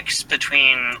a mix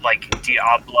between like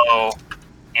Diablo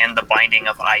and The Binding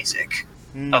of Isaac,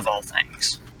 of all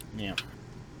things. yeah.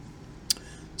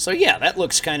 So yeah, that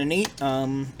looks kind of neat.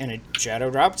 And it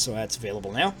shadow dropped, so that's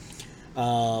available now.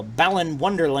 Balan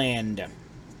Wonderland.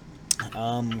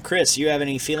 Chris, you have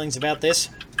any feelings about this?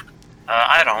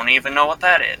 I don't even know what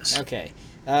that is. Okay.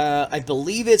 I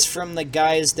believe it's from the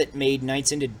guys that made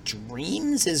Nights into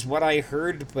Dreams, is what I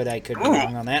heard, but I could be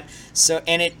wrong on that. So,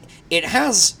 and it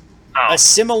has a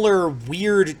similar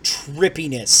weird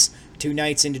trippiness to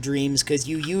Nights into Dreams, because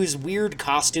you use weird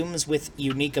costumes with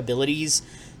unique abilities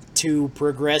to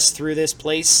progress through this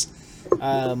place.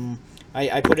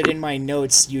 I put it in my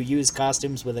notes. You use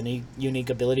costumes with unique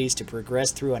abilities to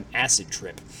progress through an acid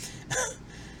trip.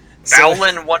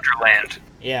 Balan Wonderland.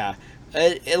 Yeah.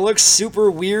 It looks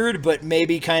super weird, but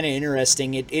maybe kind of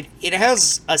interesting. It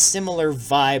has a similar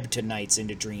vibe to Nights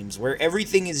into Dreams, where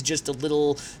everything is just a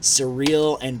little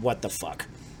surreal and what the fuck.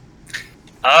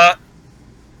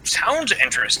 Sounds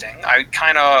interesting. I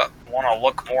kind of want to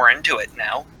look more into it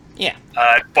now. Yeah.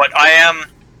 But I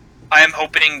am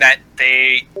hoping that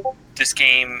this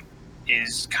game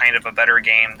is kind of a better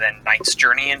game than Knight's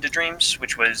Journey into Dreams,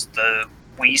 which was the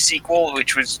Wii sequel,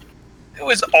 it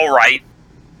was alright.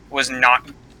 Was not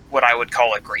what I would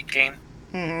call a great game.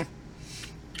 I'm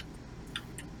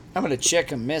gonna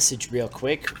check a message real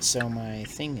quick, so my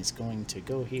thing is going to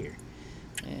go here.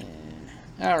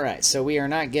 Alright, so we are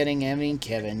not getting Emmy and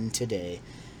Kevin today,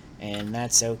 and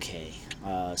that's okay.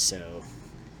 So,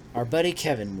 our buddy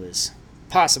Kevin was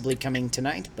possibly coming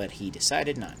tonight, but he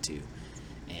decided not to.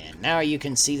 And now you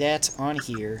can see that on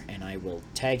here, and I will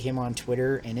tag him on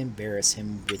Twitter and embarrass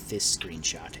him with this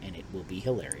screenshot, and it will be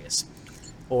hilarious.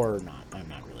 Or not, I'm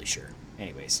not really sure.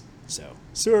 Anyways, so,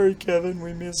 sorry Kevin,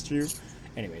 we missed you.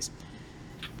 Anyways,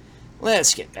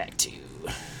 let's get back to...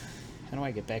 How do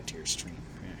I get back to your stream?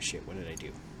 Oh, shit, what did I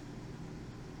do?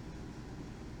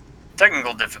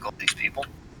 Technical difficulties, people.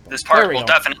 This There part we will go.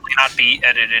 definitely not be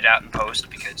edited out in post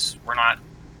because we're not.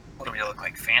 What do we look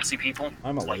like? Fancy people?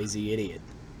 I'm a lazy idiot.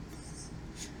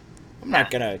 I'm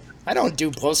not gonna... I don't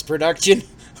do post-production.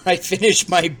 I finish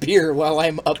my beer while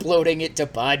I'm uploading it to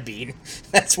Podbean.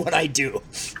 That's what I do.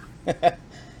 The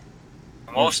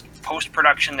most post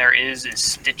production there is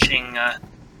stitching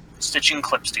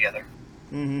clips together.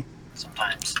 Mm-hmm.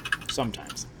 Sometimes,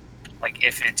 Sometimes. like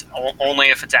if it's only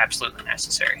if it's absolutely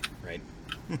necessary. Right.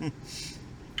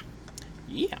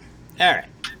 Yeah. Alright.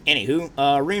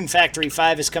 Anywho, Rune Factory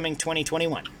 5 is coming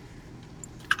 2021.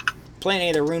 Play any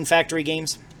of the Rune Factory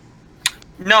games?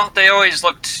 No, they always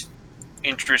looked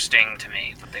interesting to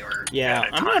me, but they were. Yeah, at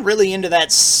a I'm time. not really into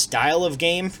that style of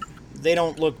game. They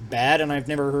don't look bad, and I've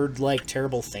never heard, like,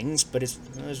 terrible things, but it's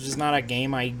just not a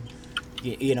game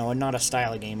not a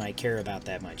style of game I care about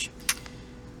that much.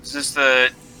 Is this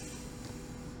the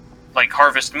like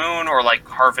Harvest Moon or like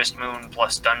Harvest Moon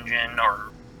plus Dungeon or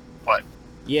what?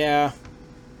 Yeah,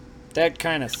 that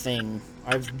kind of thing.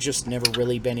 I've just never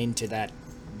really been into that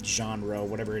genre,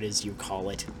 whatever it is you call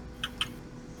it.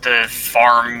 The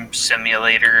farm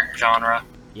simulator genre.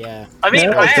 Yeah. I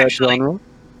mean, I like that I genre.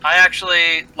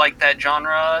 actually like that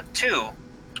genre too.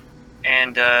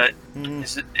 And Mhm.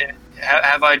 is it,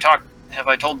 have I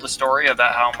told the story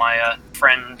about how my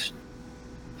friend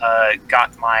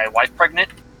got my wife pregnant?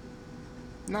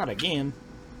 Not again.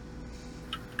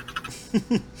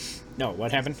 No,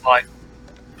 what happened?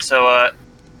 So it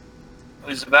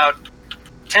was about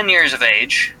 10 years of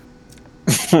age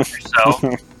or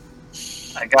so.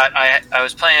 I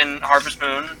was playing Harvest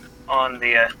Moon on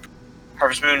the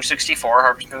Harvest Moon 64,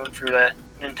 Harvest Moon for the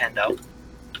Nintendo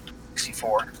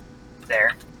 64 there.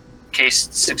 In case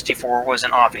 64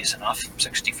 wasn't obvious enough,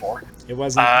 64. It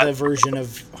wasn't the version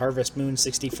of Harvest Moon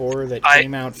 64 that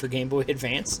came out for Game Boy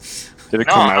Advance. Did it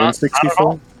come out in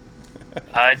 64?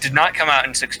 It did not come out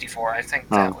in 64. I think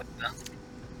that was,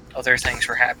 other things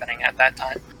were happening at that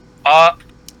time.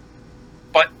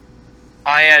 But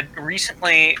I had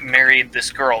recently married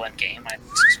this girl in game. I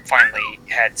finally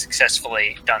had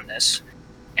successfully done this,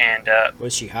 and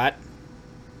was she hot?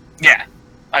 Yeah,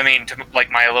 I mean, to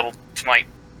my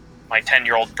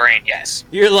 10-year-old brain, yes.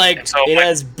 You're like, so it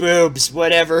has boobs,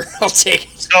 whatever. I'll take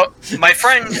it. So my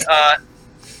friend,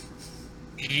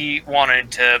 he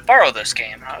wanted to borrow this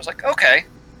game, and I was like, okay.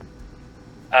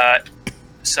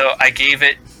 So I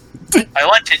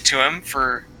lent it to him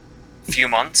for a few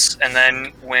months, and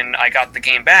then when I got the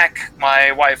game back,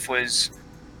 my wife was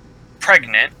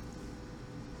pregnant,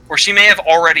 or she may have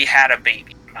already had a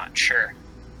baby, I'm not sure.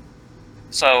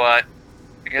 So, I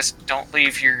guess don't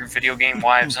leave your video game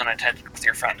wives unattended with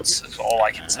your friends, is all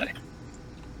I can say.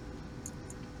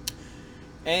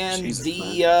 And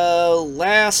the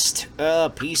last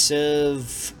piece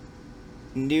of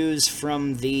news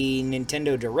from the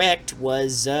Nintendo Direct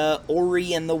was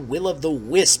Ori and the Will of the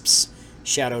Wisps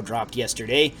shadow dropped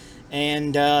yesterday,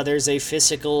 and there's a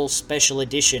physical special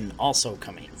edition also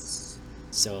coming.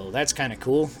 So that's kind of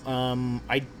cool.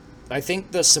 I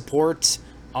think the support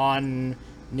on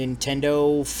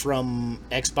Nintendo from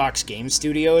Xbox Game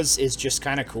Studios is just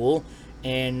kind of cool,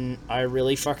 and I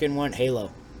really fucking want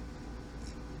Halo.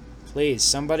 Please,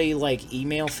 somebody, like,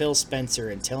 email Phil Spencer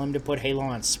and tell him to put Halo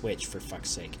on Switch, for fuck's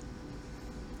sake.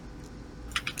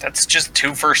 That's just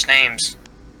 2 first names.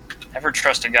 Never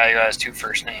trust a guy who has 2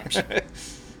 first names.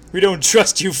 We don't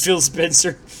trust you, Phil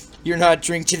Spencer. You're not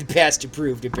Drink to the Past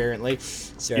approved, apparently.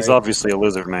 Sorry. He's obviously a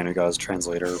lizard man who got his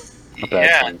translator. A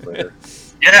bad translator.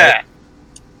 Yeah!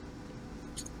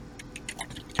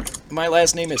 My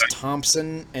last name is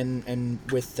Thompson, and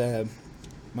with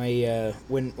my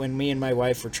when me and my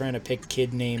wife were trying to pick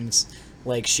kid names,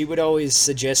 like, she would always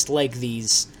suggest like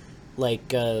these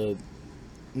like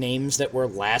names that were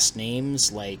last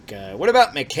names, like what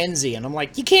about Mackenzie? And I'm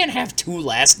like, you can't have 2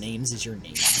 last names as your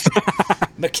name.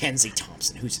 Mackenzie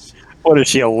Thompson. What is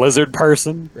she, a lizard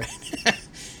person? Right.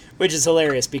 Which is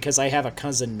hilarious because I have a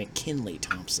cousin, McKinley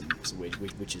Thompson,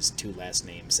 which is 2 last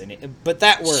names, but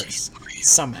that works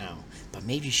somehow. But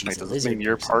maybe she's a lizard. Mean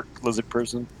you're part lizard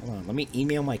person? Hold on, let me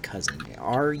email my cousin.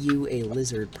 Are you a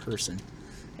lizard person?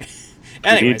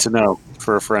 You need to know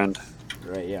for a friend.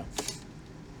 Right, yeah.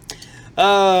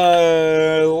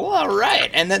 All right.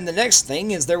 And then the next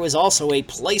thing is there was also a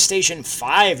PlayStation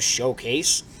 5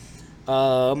 showcase,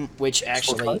 which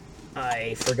actually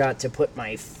I forgot to put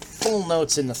my full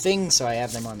notes in the thing, so I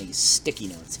have them on these sticky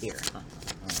notes here.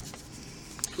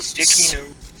 Sticky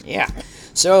notes. Yeah.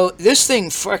 So this thing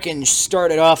fucking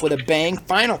started off with a bang.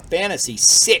 Final Fantasy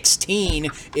 16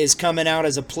 is coming out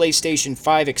as a PlayStation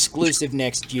 5 exclusive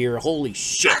next year. Holy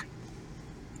shit.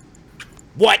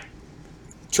 What?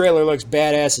 Trailer looks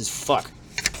badass as fuck.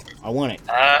 I want it.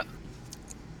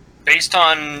 Based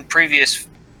on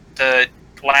the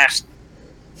last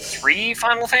 3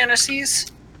 Final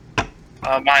Fantasies,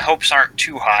 my hopes aren't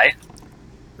too high.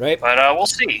 Right? But we'll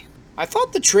see. I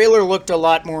thought the trailer looked a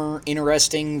lot more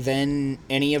interesting than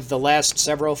any of the last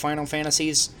several Final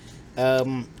Fantasies.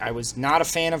 I was not a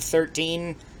fan of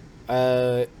 13.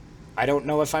 I don't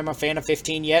know if I'm a fan of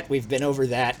 15 yet. We've been over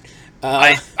that.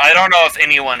 I don't know if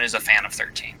anyone is a fan of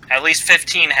 13. At least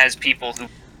 15 has people who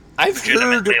I've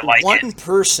heard like one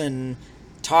person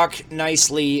talk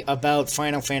nicely about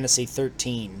Final Fantasy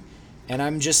 13, and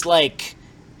I'm just like,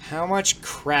 how much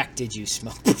crack did you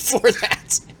smoke before that?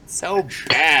 It's so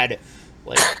bad.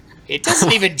 Like, it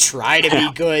doesn't even try to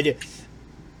be good.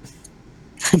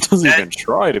 It doesn't even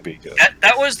try to be good.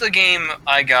 That was the game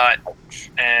I got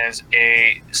as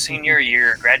a senior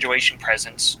year graduation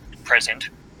present.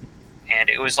 And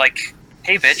it was like,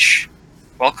 hey bitch,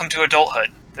 welcome to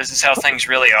adulthood. This is how things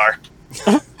really are.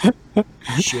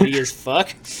 Shitty as fuck.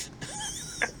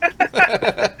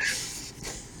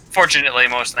 Fortunately,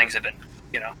 most things have been,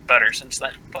 better since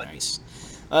then. But nice.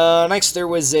 Next, there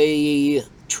was a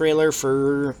trailer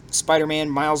for Spider-Man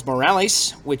Miles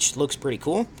Morales, which looks pretty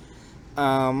cool.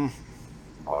 Morales.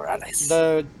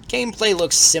 The gameplay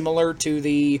looks similar to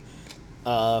the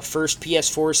first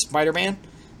PS4 Spider-Man.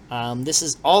 This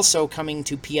is also coming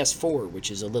to PS4,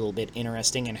 which is a little bit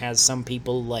interesting and has some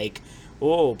people like,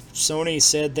 oh, Sony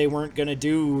said they weren't going to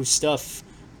do stuff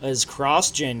as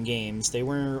cross-gen games. They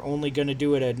were only going to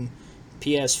do it on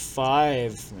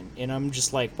PS5. And I'm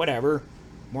just like, whatever.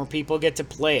 More people get to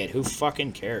play it. Who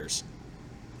fucking cares?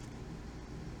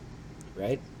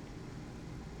 Right?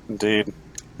 Indeed.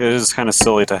 It is kind of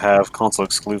silly to have console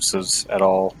exclusives at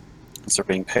all. Since they're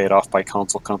being paid off by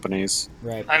console companies.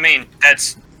 Right. I mean,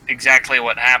 that's exactly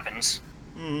what happens.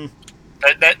 Mm.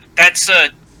 That's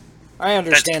I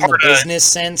understand the part of- business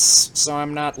sense, so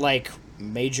I'm not, like,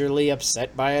 majorly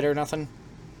upset by it or nothing.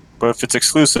 But if it's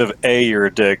exclusive, A, you're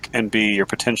a dick, and B, you're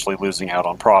potentially losing out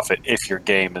on profit if your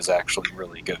game is actually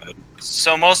really good.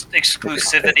 so most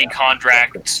exclusivity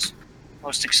contracts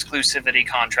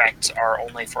are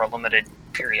only for a limited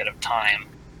period of time.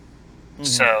 Mhm.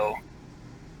 So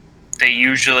they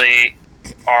usually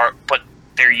are, but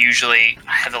they're usually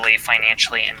heavily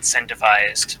financially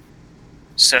incentivized.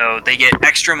 So they get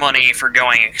extra money for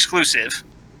going exclusive,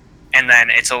 and then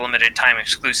it's a limited time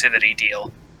exclusivity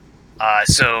deal.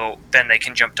 So then they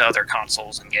can jump to other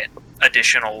consoles and get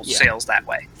additional Yeah. sales that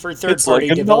way. For third-party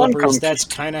like a developers, non-compete. that's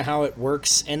kind of how it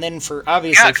works. And then for,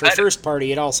 obviously, Yeah, for kinda.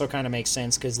 first-party, it also kind of makes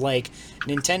sense, because, like,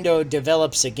 Nintendo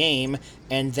develops a game,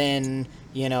 and then,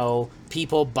 you know,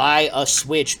 people buy a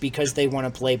Switch because they want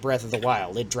to play Breath of the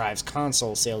Wild. It drives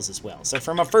console sales as well. So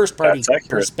from a first-party That's accurate.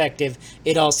 perspective,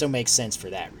 it also makes sense for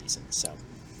that reason, so...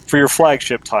 For your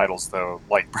flagship titles, though,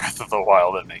 like Breath of the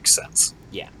Wild, it makes sense.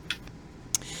 Yeah.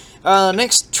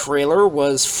 Next trailer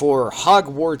was for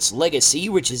Hogwarts Legacy,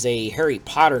 which is a Harry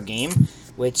Potter game,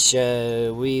 which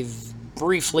we've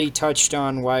briefly touched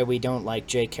on why we don't like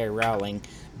J.K. Rowling,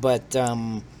 but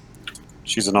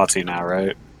She's a Nazi now,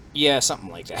 right? yeah, something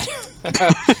like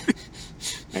that.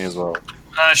 May as well.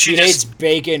 She She hates just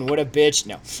bacon. What a bitch!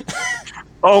 No,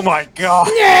 Oh my god!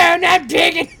 no, not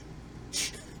bacon.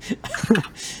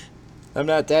 I'm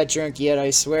not that drunk yet, I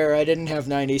swear. I didn't have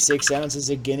 96 ounces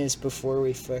of Guinness before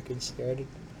we fucking started.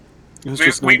 It was We-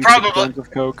 just we 96 probably- grams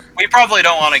of Coke. we probably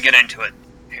don't want to get into it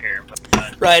here, but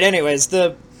Right, anyways,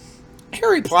 the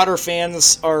Harry Potter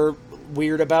fans are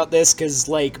weird about this, because,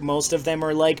 like, most of them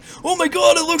are like, oh my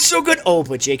god, it looks so good! Oh,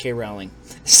 but J.K. Rowling.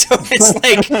 So it's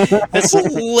like, it's a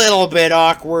little bit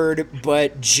awkward,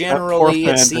 but generally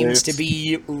fan it seems base. to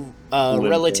be Limbo.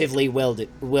 relatively well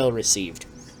received.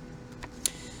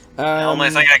 the only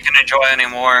thing I can enjoy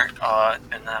anymore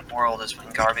in that world is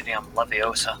Wingardium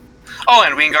Leviosa. Oh,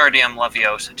 and Wingardium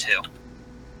Leviosa too.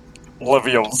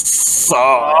 Leviosa!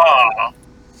 Ah,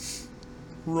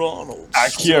 Ronald,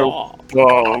 Accio. stop.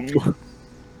 Boom.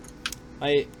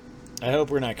 I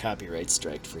hope we're not copyright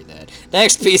striked for that.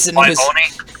 Next piece of why, news. Oni?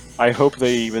 I hope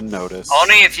they even notice.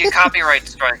 Only if you copyright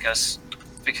strike us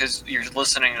because you're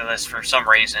listening to this for some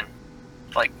reason.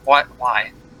 Like, what?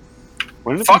 Why?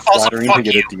 Wouldn't it Fuck- be also, flattering to fuck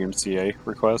get you. a DMCA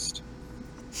request?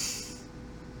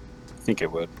 I think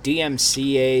it would.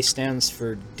 DMCA stands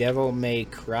for Devil May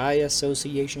Cry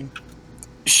Association.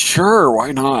 Sure,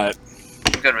 why not?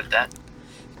 I'm good with that.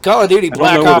 Call of Duty I don't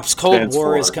Black know what Ops it Cold stands War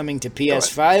for. is coming to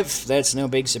PS5. That's no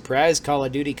big surprise. Call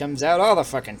of Duty comes out all the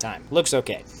fucking time. Looks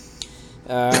okay.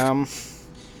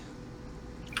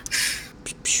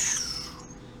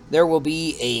 There will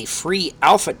be a free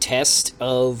alpha test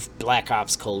of Black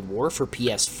Ops Cold War for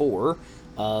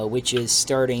PS4, which is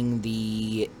starting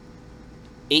the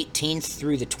 18th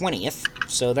through the 20th.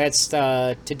 So that's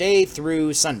today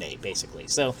through Sunday, basically.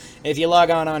 So if you log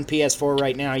on PS4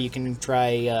 right now, you can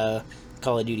try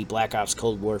Call of Duty Black Ops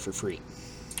Cold War for free.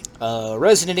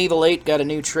 Resident Evil 8 got a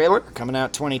new trailer coming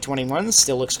out 2021.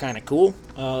 Still looks kind of cool.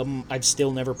 I've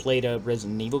still never played a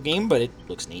Resident Evil game, but it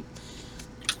looks neat.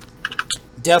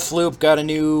 Deathloop got a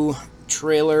new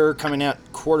trailer coming out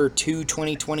Q2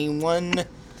 2021.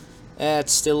 That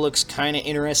still looks kind of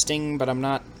interesting, but I'm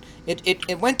not...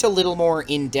 It went a little more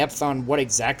in-depth on what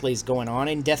exactly is going on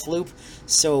in Deathloop.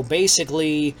 So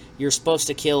basically, you're supposed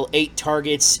to kill 8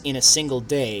 targets in a single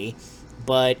day,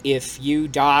 but if you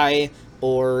die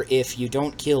or if you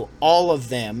don't kill all of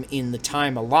them in the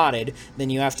time allotted,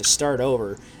 then you have to start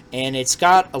over. And it's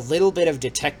got a little bit of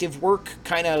detective work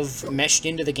kind of meshed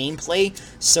into the gameplay.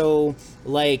 So,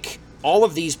 like, all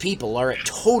of these people are at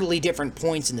totally different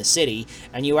points in the city,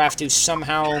 and you have to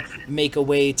somehow make a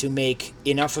way to make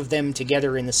enough of them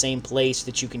together in the same place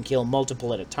that you can kill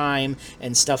multiple at a time,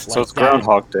 and stuff like that. So it's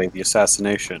Groundhog Day, the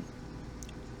assassination.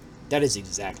 That is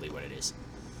exactly what it is.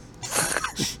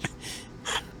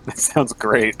 That sounds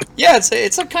great. Yeah,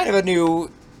 it's a kind of a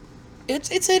new...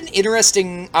 It's an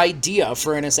interesting idea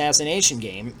for an assassination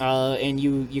game, and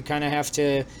you kind of have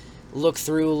to look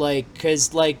through, like,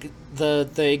 because, like, the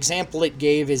example it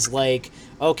gave is, like,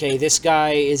 okay, this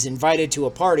guy is invited to a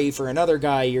party for another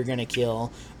guy you're gonna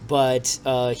kill, but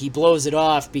he blows it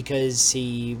off because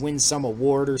he wins some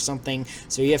award or something,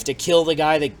 so you have to kill the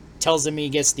guy that tells him he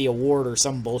gets the award or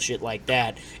some bullshit like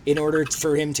that in order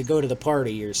for him to go to the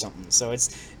party or something. So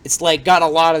it's like got a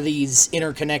lot of these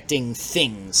interconnecting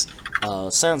things.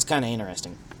 Sounds kind of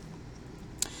interesting.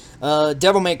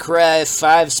 Devil May Cry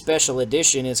 5 Special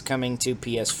Edition is coming to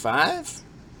PS5.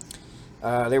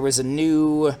 There was a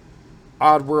new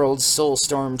Oddworld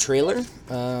Soulstorm trailer.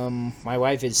 My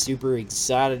wife is super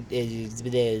excited.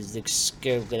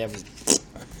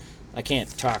 I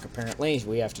can't talk, apparently.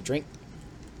 We have to drink.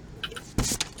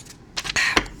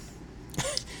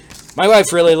 My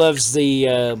wife really loves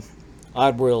the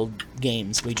Oddworld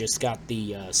games. We just got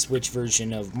the Switch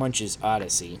version of Munch's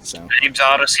Odyssey. So Abe's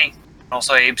Odyssey,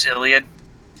 also Abe's Iliad,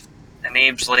 and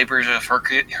Abe's Labors of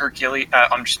Hercules.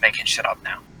 I'm just making shit up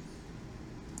now.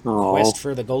 Quest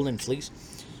for the Golden Fleece.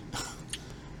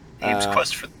 Abe's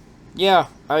Quest for... Yeah,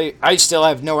 I still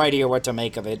have no idea what to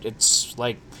make of it. It's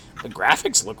like, the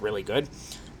graphics look really good.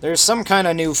 There's some kind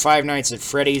of new Five Nights at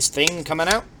Freddy's thing coming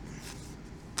out.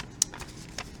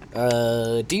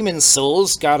 Demon's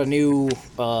Souls got a new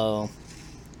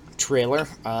trailer.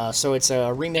 So it's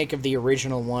a remake of the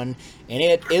original one, and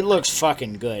it looks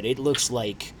fucking good. It looks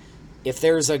like, if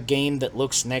there's a game that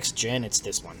looks next gen, it's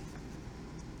this one.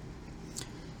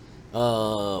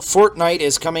 Fortnite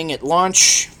is coming at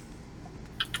launch.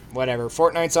 Whatever.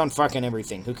 Fortnite's on fucking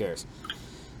everything. Who cares?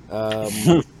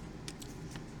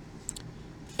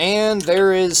 And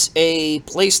there is a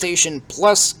PlayStation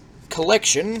Plus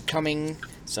collection coming.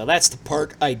 So that's the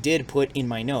part I did put in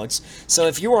my notes. So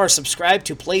if you are subscribed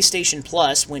to PlayStation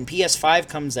Plus, when PS5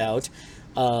 comes out,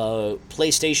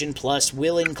 PlayStation Plus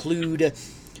will include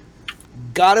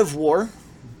God of War,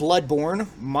 Bloodborne,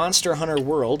 Monster Hunter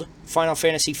World, Final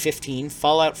Fantasy 15,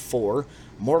 Fallout 4,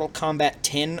 Mortal Kombat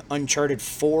 10, Uncharted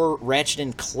 4,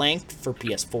 Ratchet & Clank for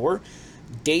PS4,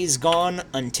 Days Gone,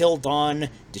 Until Dawn,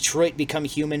 Detroit Become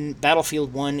Human,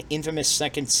 Battlefield 1, Infamous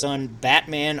Second Son,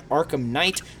 Batman, Arkham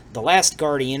Knight, The Last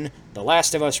Guardian, The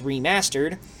Last of Us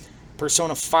Remastered,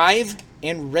 Persona 5,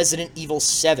 and Resident Evil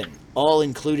 7, all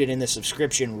included in the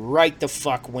subscription right the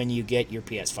fuck when you get your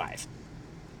PS5.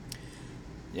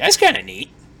 That's kind of neat.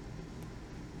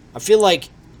 I feel like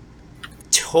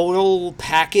total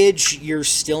package, you're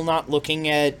still not looking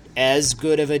at as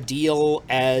good of a deal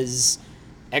as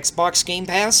Xbox Game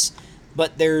Pass,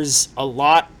 but there's a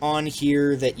lot on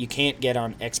here that you can't get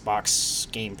on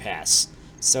Xbox Game Pass.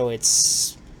 So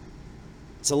it's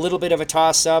a little bit of a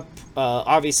toss-up.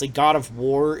 Obviously, God of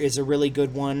War is a really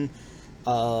good one,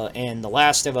 and The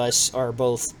Last of Us are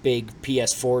both big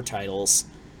PS4 titles.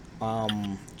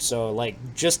 So, like,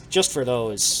 just for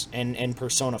those, and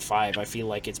Persona 5, I feel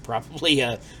like it's probably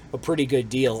a pretty good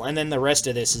deal. And then the rest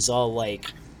of this is all like,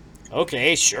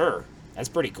 okay, sure, that's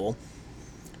pretty cool.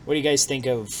 What do you guys think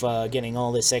of getting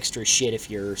all this extra shit if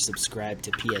you're subscribed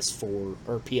to PS4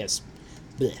 or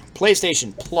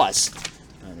PlayStation Plus?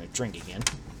 I'm gonna drink again.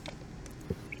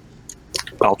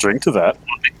 I'll drink to that.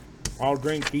 I'll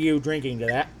drink to you drinking to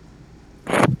that.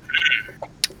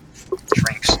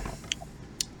 Drinks.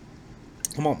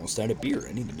 I'm almost out of beer.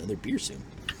 I need another beer soon.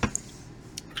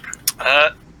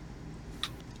 I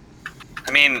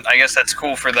mean, I guess that's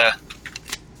cool for the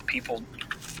people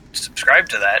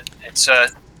subscribed to that. It's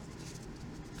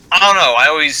I don't know. I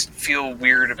always feel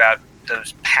weird about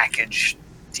those package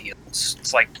deals.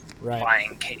 It's like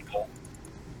buying cable.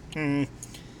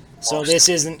 So this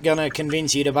isn't gonna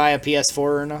convince you to buy a PS4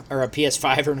 or a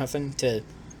PS5 or nothing, to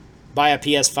buy a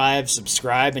PS5,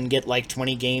 subscribe, and get like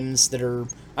 20 games that are...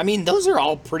 I mean, those are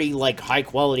all pretty like high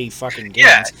quality fucking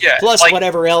games. Yeah. Plus like,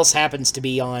 whatever else happens to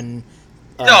be on...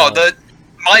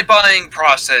 my buying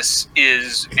process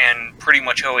is, and pretty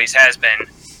much always has been,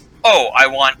 I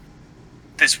want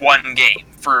this one game.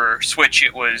 For Switch,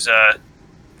 it was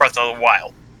Breath of the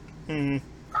Wild. And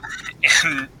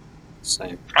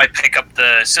Same. I pick up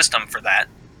the system for that.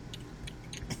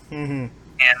 And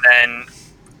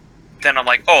then I'm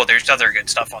like, there's other good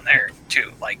stuff on there,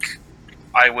 too. Like,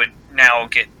 I would now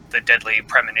get the Deadly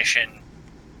Premonition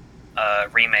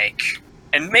remake.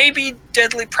 And maybe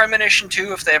Deadly Premonition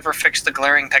 2 if they ever fix the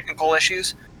glaring technical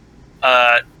issues.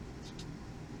 But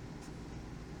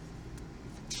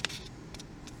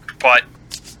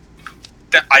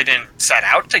I didn't set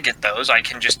out to get those. I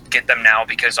can just get them now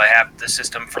because I have the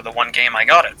system for the one game I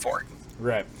got it for.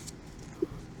 Right.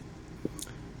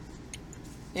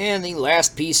 And the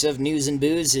last piece of news and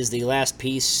booze is the last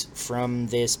piece from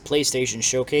this PlayStation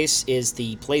showcase is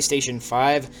the PlayStation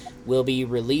 5 will be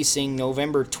releasing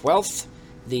November 12th.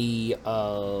 The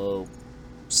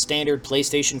standard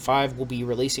PlayStation 5 will be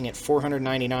releasing at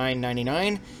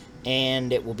 $499.99,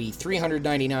 and it will be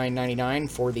 $399.99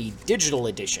 for the digital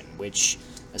edition, which,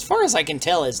 as far as I can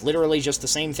tell, is literally just the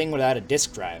same thing without a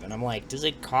disc drive. And I'm like, does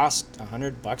it cost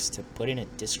 $100 to put in a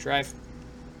disc drive?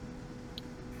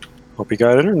 Hope you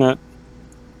got internet.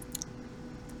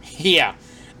 Yeah.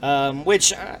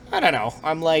 Which, I don't know.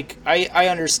 I'm like, I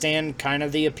understand kind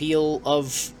of the appeal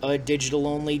of a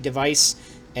digital-only device,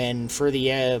 and for the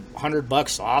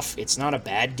 $100 off, it's not a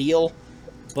bad deal,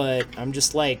 but I'm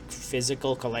just like,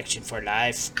 physical collection for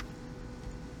life.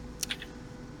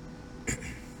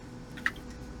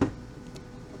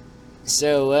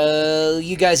 So,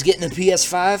 you guys getting a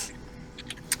PS5?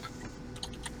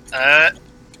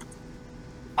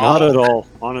 Not at all,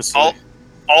 honestly.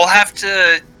 I'll have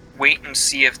to wait and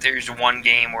see if there's one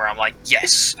game where I'm like,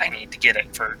 yes, I need to get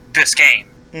it for this game.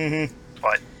 Mm-hmm.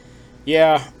 But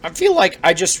yeah, I feel like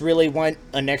I just really want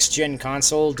a next-gen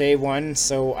console day one,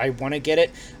 so I want to get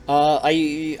it.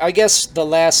 I guess the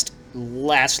last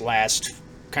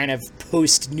kind of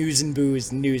post news and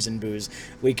booze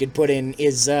we could put in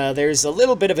is there's a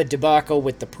little bit of a debacle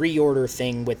with the pre-order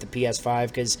thing with the PS5,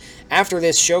 because after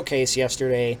this showcase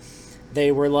yesterday,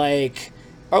 they were like,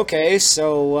 okay,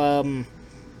 so,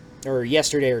 or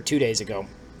yesterday or 2 days ago,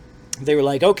 they were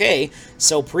like, okay,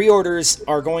 so pre-orders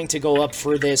are going to go up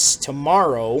for this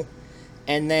tomorrow,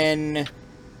 and then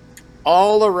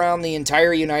all around the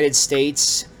entire United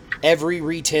States, every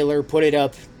retailer put it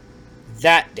up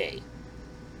that day.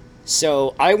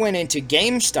 So I went into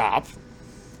GameStop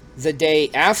the day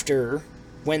after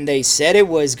when they said it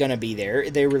was going to be there.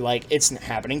 They were like, it's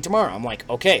happening tomorrow. I'm like,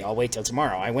 okay, I'll wait till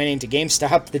tomorrow. I went into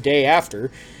GameStop the day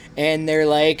after, and they're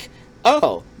like,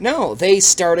 oh, no, they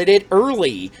started it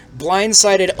early.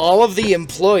 Blindsided all of the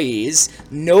employees.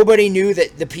 Nobody knew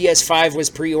that the PS5 was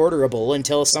pre-orderable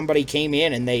until somebody came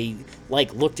in and they,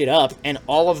 like, looked it up. And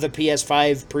all of the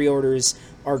PS5 pre-orders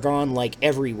are gone, like,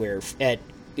 everywhere.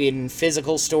 In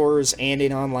physical stores and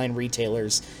in online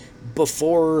retailers.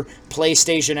 Before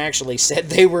PlayStation actually said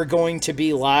they were going to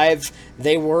be live,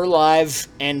 they were live.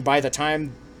 And by the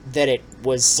time that it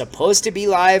was supposed to be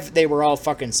live, they were all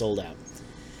fucking sold out.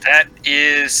 That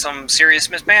is some serious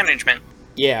mismanagement.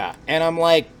 Yeah, and I'm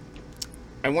like,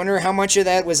 I wonder how much of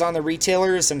that was on the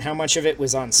retailers and how much of it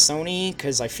was on Sony,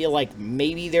 because I feel like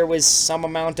maybe there was some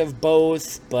amount of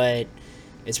both, but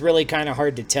it's really kind of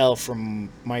hard to tell from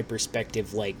my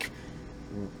perspective, like,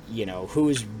 you know,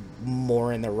 who's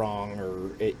more in the wrong, or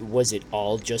was it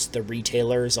all just the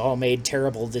retailers all made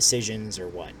terrible decisions, or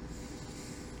what?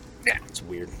 Yeah. It's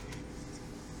weird.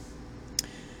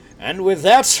 And with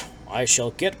that, I shall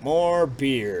get more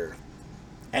beer.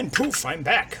 And poof, I'm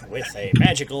back with a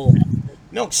magical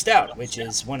milk stout, which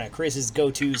is one of Chris's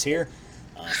go-tos here.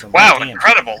 From Wow, Left Hand.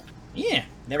 incredible. Yeah.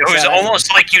 Never It was saw that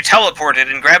almost like you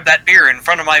teleported and grabbed that beer in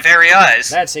front of my very eyes.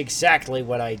 That's exactly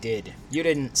what I did. You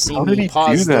didn't see How did me he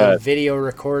pause do the that? video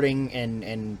recording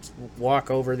and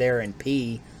walk over there and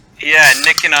pee. Yeah,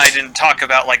 Nick and I didn't talk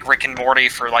about, like, Rick and Morty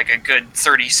for, like, a good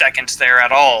 30 seconds there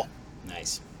at all.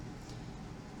 Nice.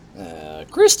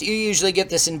 Chris, do you usually get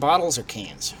this in bottles or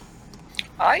cans?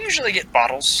 I usually get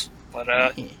bottles, but,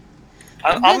 Yeah.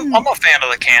 I'm a fan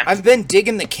of the can. I've been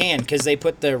digging the can because they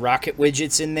put the rocket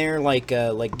widgets in there, like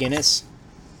Guinness.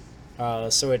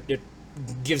 So it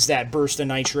gives that burst of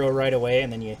nitro right away,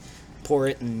 and then you pour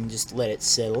it and just let it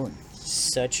settle and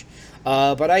such.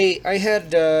 But I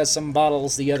had some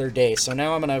bottles the other day, so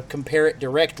now I'm gonna compare it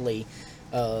directly.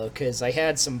 Because I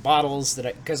had some bottles that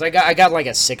I got like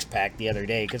a 6-pack the other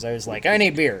day because I was like, I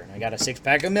need beer, and I got a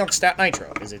 6-pack of Milk Stout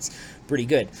Nitro because it's pretty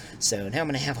good. So now I'm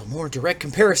gonna have a more direct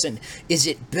comparison. Is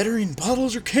it better in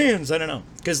bottles or cans? I don't know,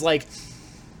 because like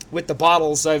with the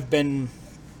bottles, I feel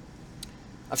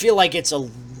like it's a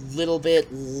little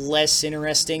bit less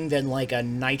interesting than like a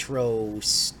Nitro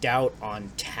Stout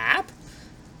on tap.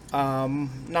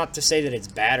 Not to say that it's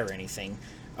bad or anything,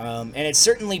 and it's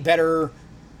certainly better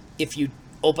if you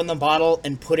open the bottle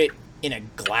and put it in a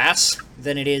glass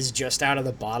than it is just out of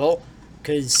the bottle,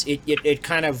 because it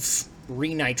kind of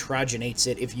re-nitrogenates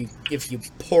it if you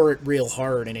pour it real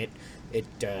hard and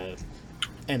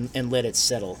and let it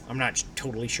settle. I'm not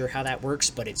totally sure how that works,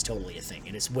 but it's totally a thing,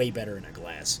 and it's way better in a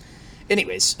glass.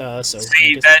 Anyways, so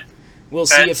See, we'll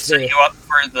see if set you up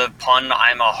for the pun.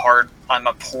 I'm a hard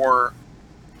poor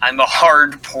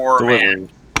man.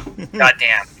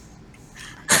 Goddamn.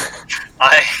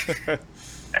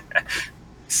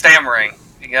 Stammering.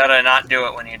 You gotta not do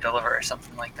it when you deliver or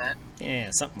something like that. Yeah,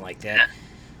 something like that.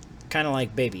 Kind of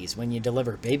like babies. When you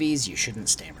deliver babies, you shouldn't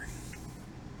stammer.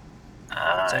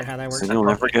 Is that how that works? So you'll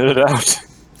never get it out.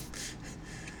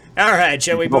 All right,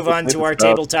 shall we move on to our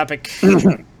table topic?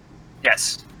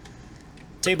 Yes.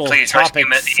 Table Please topic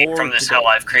rescue me for from this today. hell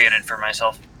I've created for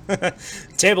myself.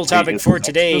 Table topic for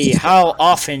today: how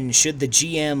often should the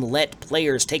GM let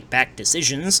players take back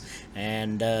decisions?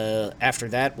 And after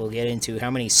that, we'll get into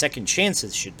how many second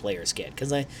chances should players get,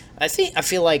 because I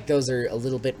feel like those are a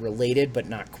little bit related, but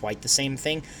not quite the same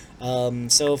thing.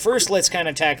 So first, let's kind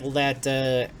of tackle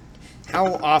that.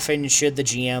 How often should the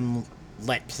GM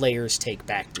let players take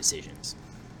back decisions?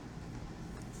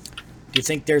 Do you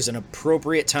think there's an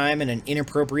appropriate time and an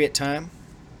inappropriate time?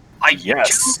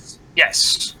 Yes.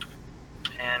 Yes.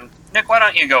 And Nick, why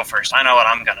don't you go first? I know what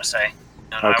I'm going to say.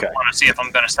 And Okay. I want to see if I'm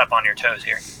going to step on your toes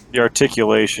here. The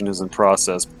articulation is in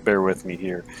process. Bear with me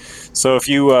here. So if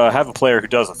you have a player who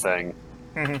does a thing,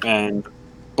 and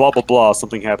blah, blah, blah,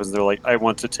 something happens, and they're like, I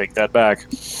want to take that back.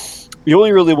 You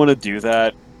only really want to do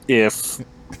that if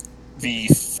the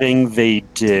thing they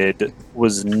did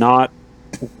was not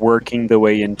working the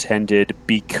way intended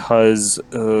because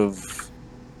of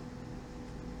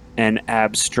an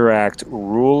abstract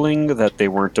ruling that they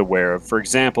weren't aware of. For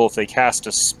example, if they cast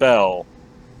a spell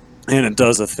and it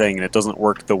does a thing and it doesn't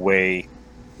work the way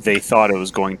they thought it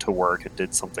was going to work, it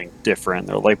did something different.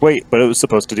 They're like, wait, but it was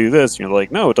supposed to do this. And you're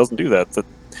like, no, it doesn't do that. The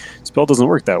spell doesn't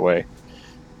work that way.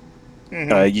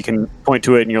 You can point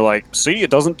to it and you're like, see, it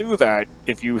doesn't do that.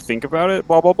 If you think about it,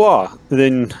 blah, blah, blah. And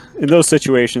then in those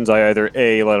situations, I either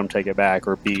A, let them take it back,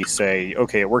 or B, say,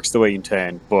 okay, it works the way you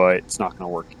intend, but it's not going to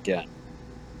work again.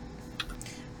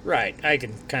 Right, I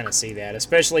can kind of see that,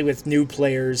 especially with new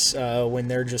players when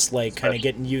they're just like kind of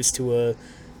getting used to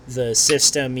the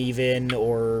system, even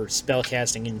or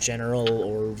spellcasting in general,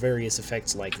 or various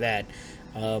effects like that.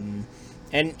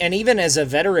 And even as a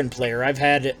veteran player, I've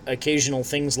had occasional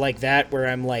things like that where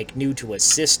I'm like new to a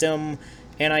system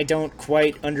and I don't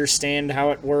quite understand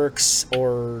how it works,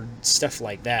 or stuff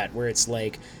like that, where it's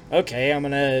like, okay, I'm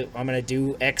gonna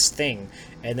do X thing,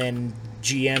 and then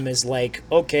GM is like,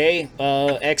 okay,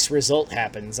 X result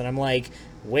happens, and I'm like,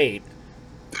 wait,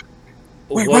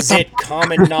 was it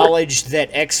common knowledge that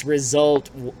X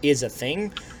result is a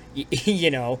thing?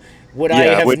 You know, would I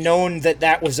have known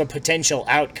that was a potential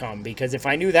outcome? Because if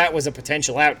I knew that was a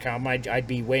potential outcome, I'd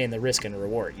be weighing the risk and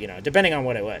reward, you know, depending on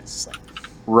what it was. Like,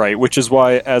 right, which is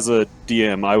why, as a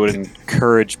DM, I would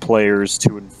encourage players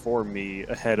to inform me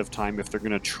ahead of time if they're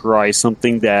going to try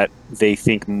something that they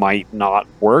think might not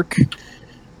work.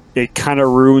 It kind of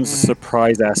ruins the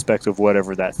surprise aspect of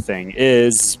whatever that thing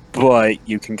is, but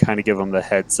you can kind of give them the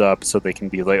heads up so they can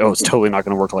be like, oh, it's totally not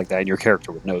going to work like that, and your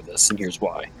character would know this, and here's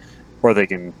why. Or they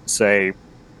can say,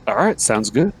 all right, sounds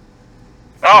good.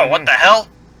 Oh, what the hell?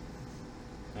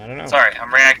 I don't know. Sorry,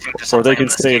 I'm reacting to something. Or they can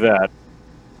say that.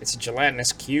 It's a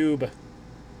gelatinous cube.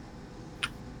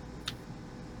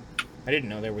 I didn't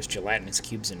know there was gelatinous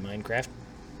cubes in Minecraft.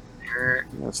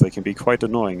 Yes, they can be quite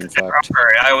annoying, in fact.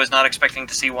 I was not expecting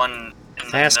to see one in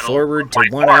Fast the middle forward of to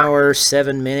my 1 farm. hour,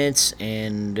 7 minutes,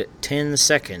 and 10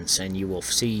 seconds, and you will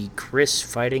see Chris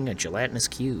fighting a gelatinous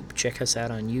cube. Check us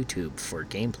out on YouTube for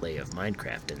gameplay of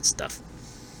Minecraft and stuff.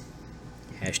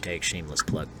 Hashtag shameless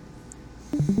plug.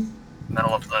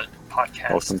 Middle of the podcast.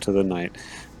 Welcome to the night.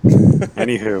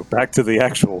 Anywho, back to the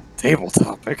actual table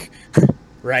topic.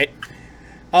 Right.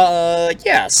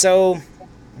 Yeah, so...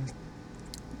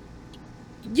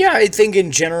 Yeah, I think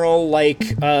in general,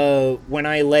 like, when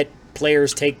I let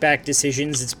players take back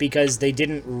decisions, it's because they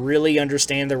didn't really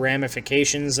understand the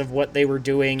ramifications of what they were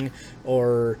doing,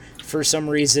 or for some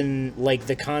reason, like,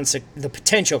 the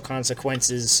potential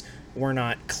consequences were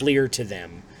not clear to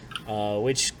them,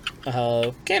 which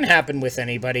can happen with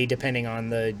anybody, depending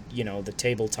on the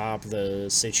tabletop, the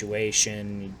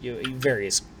situation,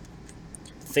 various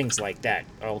things like that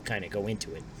all kind of go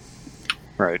into it.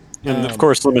 Right. And of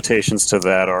course, limitations to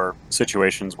that are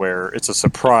situations where it's a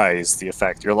surprise, the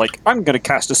effect. You're like, I'm going to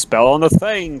cast a spell on the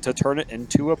thing to turn it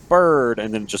into a bird,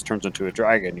 and then it just turns into a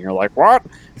dragon. You're like, what?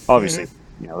 Obviously,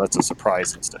 that's a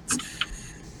surprise instance.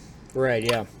 Right,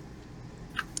 yeah.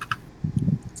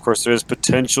 Of course, there's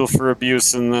potential for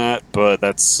abuse in that, but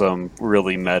that's some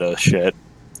really meta shit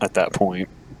at that point.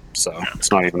 So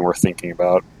it's not even worth thinking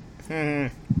about.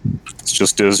 It's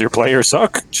just, does your player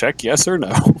suck? Check yes or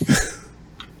no.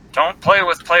 Don't play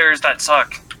with players that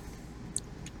suck.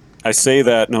 I say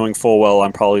that knowing full well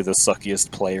I'm probably the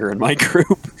suckiest player in my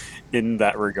group in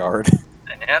that regard.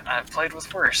 And yet, I've played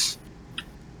with worse.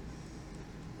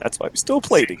 That's why we still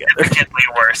play together. Significantly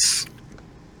worse.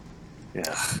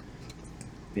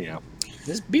 Yeah.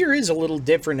 This beer is a little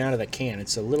different out of the can.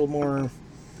 It's a little more...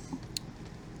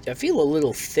 I feel a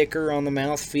little thicker on the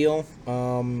mouthfeel,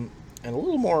 and a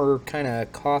little more kind of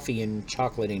coffee and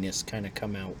chocolatiness kind of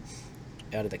come out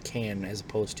of the can as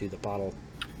opposed to the bottle.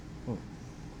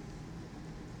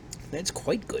 That's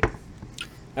quite good.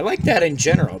 I like that in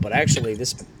general, but actually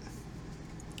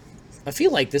I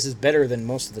feel like this is better than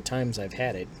most of the times I've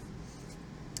had it.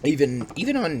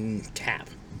 Even on tap,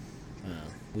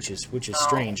 which is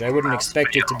strange. I wouldn't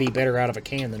expect it to be better out of a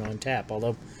can than on tap.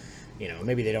 Although,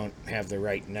 maybe they don't have the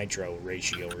right nitro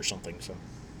ratio or something. So.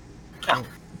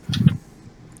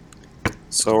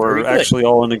 So we're Very good. actually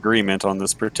all in agreement on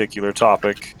this particular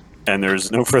topic, and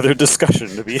there's no further discussion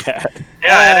to be had.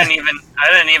 Yeah,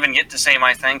 I didn't even get to say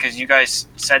my thing because you guys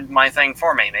said my thing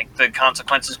for me. Make the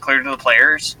consequences clear to the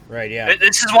players. Right. Yeah.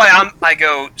 This is why I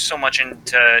go so much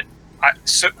into.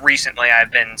 Recently,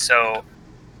 I've been so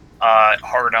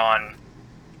hard on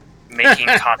making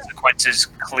consequences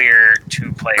clear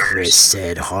to players. Chris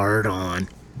said hard on.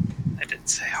 I did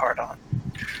say hard on.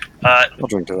 I'll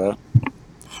drink to that.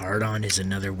 Hard on is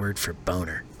another word for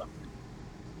boner.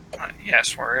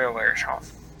 Yes, we're aware, Sean.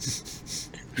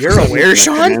 You're aware,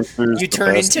 Sean? Answers You the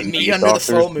turn best into me ED under the doctors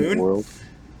full in the moon? world.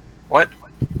 What?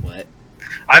 What?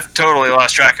 I've totally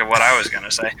lost track of what I was going to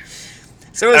say.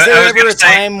 So is I there was ever gonna a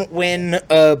time when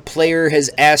a player has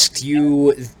asked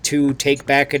you to take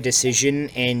back a decision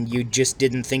and you just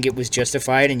didn't think it was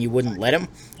justified and you wouldn't let him?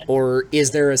 Or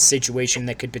is there a situation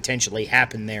that could potentially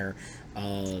happen there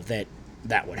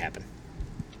that would happen?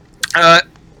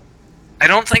 I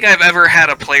don't think I've ever had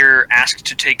a player ask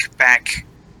to take back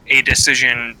a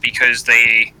decision because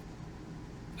they...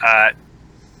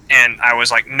 and I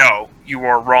was like, no, you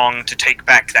are wrong to take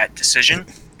back that decision.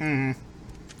 Mm-hmm.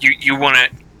 You want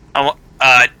to,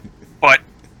 but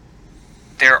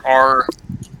there are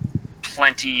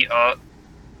plenty of.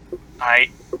 I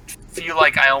feel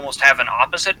like I almost have an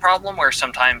opposite problem where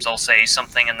sometimes I'll say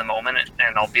something in the moment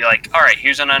and I'll be like, "All right,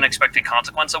 here's an unexpected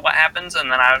consequence of what happens,"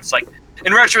 and then I was like,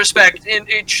 in retrospect,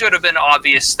 it should have been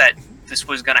obvious that this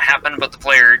was going to happen, but the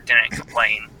player didn't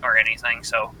complain or anything,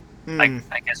 so.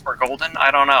 I guess we're golden.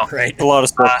 I don't know. Right. A lot of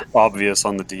stuff obvious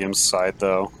on the DM's side,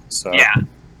 though. So Yeah.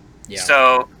 Yeah.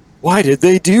 So why did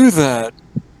they do that?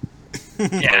 yeah.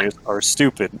 Players are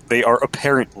stupid. They are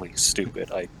apparently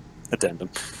stupid. I addendum.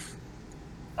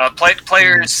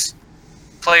 Players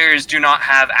do not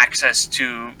have access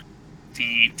to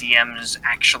the DM's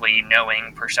actually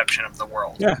knowing perception of the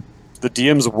world. Yeah. The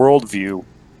DM's worldview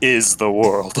is the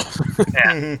world.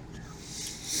 Yeah.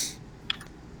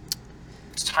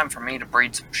 It's time for me to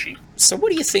breed some sheep. So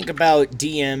what do you think about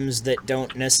DMs that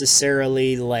don't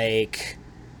necessarily,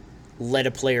 let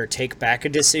a player take back a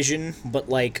decision, but,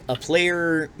 a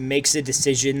player makes a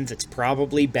decision that's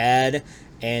probably bad,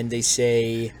 and they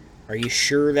say, are you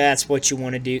sure that's what you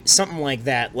want to do? Something like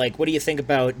that. What do you think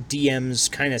about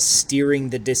DMs kind of steering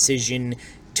the decision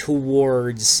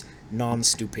towards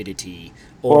non-stupidity?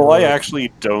 Or Well, I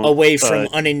actually don't. away from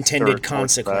unintended towards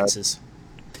that. consequences?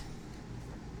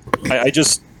 I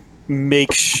just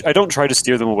I don't try to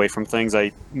steer them away from things.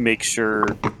 I make sure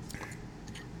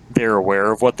they're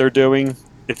aware of what they're doing.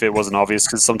 If it wasn't obvious,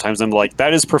 because sometimes I'm like,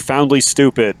 that is profoundly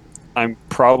stupid. I'm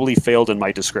probably failed in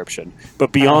my description.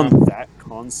 But beyond that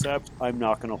concept, I'm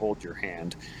not going to hold your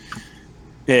hand.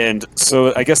 And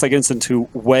so I guess I get into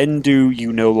when do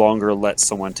you no longer let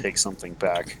someone take something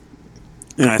back?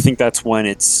 And I think that's when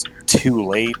it's too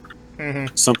late.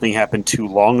 Mm-hmm. Something happened too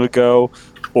long ago,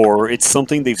 or it's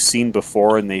something they've seen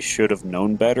before and they should have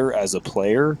known better as a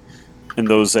player, and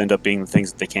those end up being the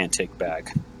things that they can't take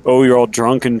back. Oh, you're all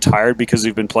drunk and tired because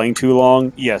you've been playing too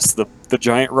long? Yes, the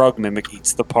giant rug mimic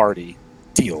eats the party.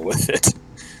 Deal with it.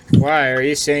 Why are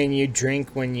you saying you drink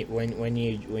when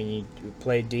you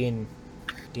play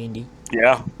D&D?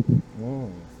 Yeah.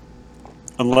 Mm.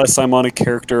 Unless I'm on a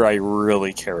character I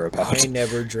really care about. I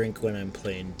never drink when I'm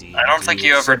playing D&D. I don't think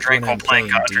you ever except drink when while I'm playing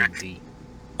Godric. D&D.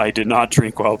 I did not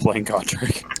drink while playing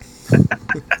Godric.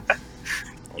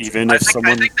 Even I if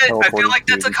someone feel like teleported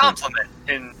that's a me. compliment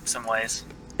in some ways.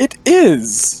 It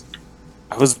is!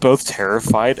 I was both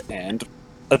terrified and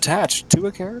attached to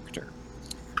a character.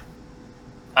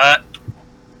 Let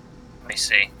me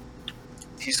see.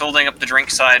 He's holding up the drink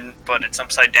side, but it's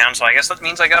upside down, so I guess that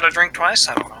means I gotta drink twice?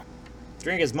 I don't know.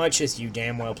 Drink as much as you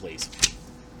damn well please.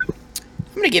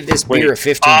 I'm gonna give this Wait. beer a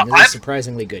 15. This I've- is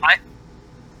surprisingly good.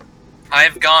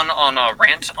 I've gone on a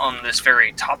rant on this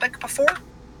very topic before,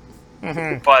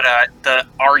 Mm-hmm. but the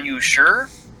 "are you sure"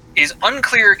 is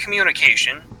unclear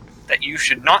communication that you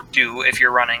should not do if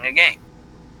you're running a game.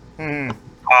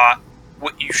 Mm-hmm.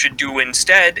 What you should do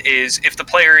instead is, if the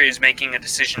player is making a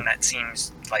decision that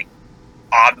seems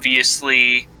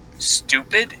obviously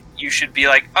stupid, you should be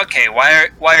like, okay, why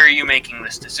are you making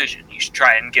this decision? You should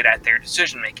try and get at their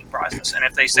decision making process. And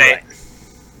if they say Right.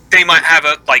 they might have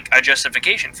a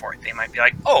justification for it, they might be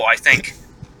like, oh, I think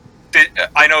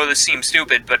that I know this seems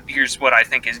stupid, but here's what I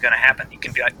think is going to happen. You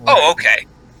can be like, oh, okay,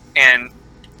 and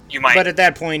you might. But at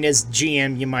that point, as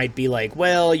GM, you might be like,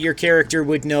 well, your character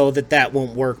would know that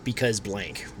won't work because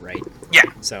blank, right? Yeah.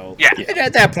 So Yeah.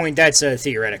 at that point, that's a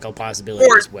theoretical possibility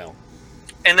Or- as well.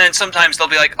 and then sometimes they'll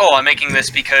be like, "Oh, I'm making this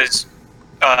because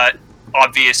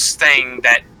obvious thing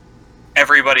that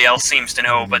everybody else seems to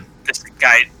know, but this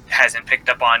guy hasn't picked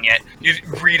up on yet." You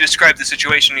re-describe the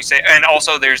situation. You say, and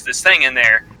also there's this thing in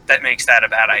there that makes that a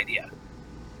bad idea.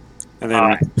 And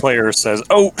then player says,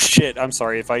 "Oh shit! I'm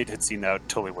sorry. If I had seen that, I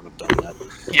totally would have done that."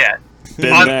 Yeah,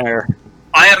 Been there.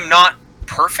 I am not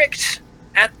perfect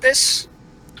at this.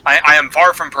 I am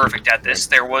far from perfect at this.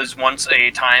 There was once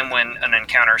a time when an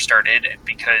encounter started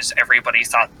because everybody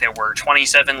thought there were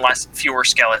 27 fewer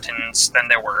skeletons than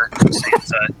there were.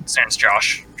 Sans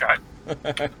Josh.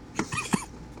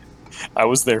 I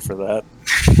was there for that.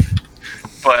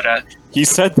 But He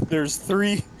said there's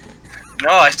 3 no,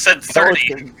 I said 30.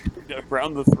 skeletons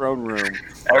around the throne room.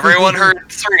 Everyone heard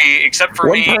 3 except for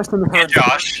One me person and heard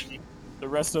Josh. 3. The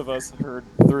rest of us heard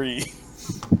 3.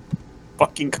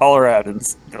 Fucking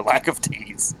Coloradans. Their lack of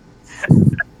T's.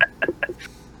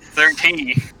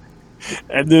 13.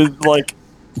 And then, like,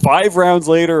 5 rounds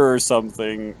later or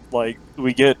something, like,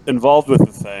 we get involved with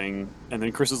the thing, and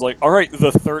then Chris is like, "Alright,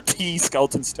 the 30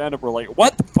 skeletons stand up." We're like,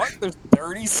 "What the fuck? There's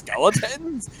 30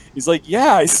 skeletons?" He's like,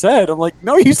 "Yeah, I said." I'm like,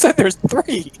 "No, you said there's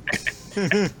 3.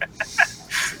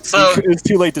 So It's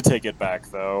too late to take it back,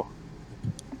 though.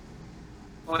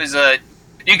 was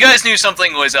you guys knew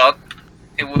something was up.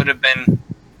 It would have been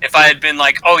if I had been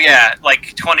like, "Oh yeah,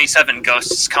 like 27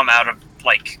 ghosts come out of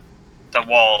like the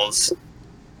walls."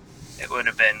 It would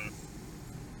have been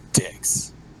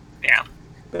Dicks. yeah.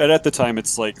 But at the time,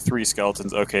 it's like 3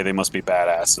 skeletons. Okay, they must be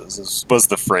badasses. Was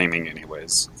the framing,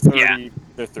 anyways. 30, Yeah.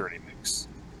 They're 30 mix.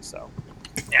 So,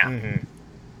 Yeah.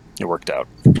 it worked out.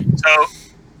 So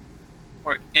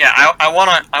yeah, I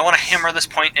wanna hammer this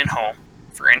point in home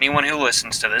for anyone who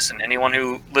listens to this and anyone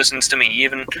who listens to me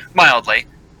even mildly.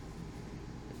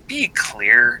 Be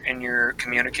clear in your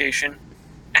communication.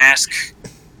 Ask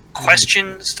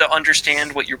questions to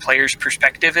understand what your player's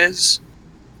perspective is,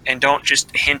 and don't just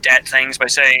hint at things by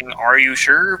saying, "Are you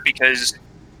sure?" because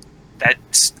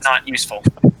that's not useful.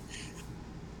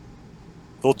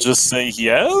 They'll just say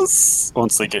yes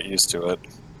once they get used to it.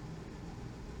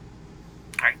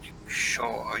 Are you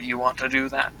sure you want to do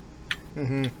that?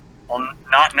 Mm-hmm. Well,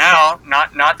 not now.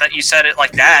 Not that you said it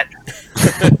like that.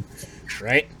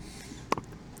 Right?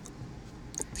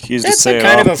 He's That's a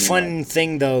kind of a fun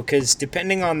thing, though, because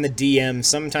depending on the DM,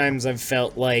 sometimes I've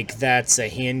felt like that's a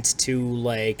hint to,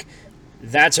 like,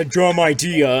 that's a dumb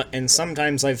idea, and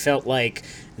sometimes I've felt like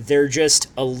they're just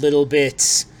a little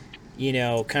bit, you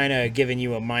know, kind of giving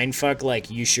you a mindfuck, like,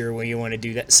 you sure you want to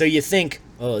do that? So you think,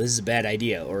 oh, this is a bad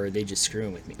idea, or are they just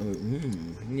screwing with me?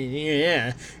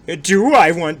 Yeah, do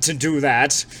I want to do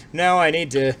that? Now I need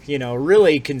to, you know,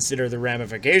 really consider the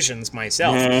ramifications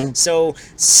myself. Yeah. So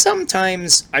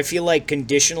sometimes I feel like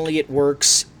conditionally it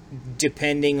works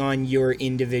depending on your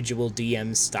individual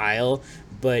DM style,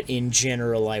 but in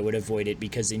general I would avoid it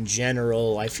because in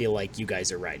general I feel like you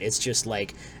guys are right. It's just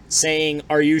like saying,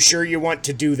 are you sure you want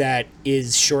to do that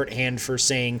is shorthand for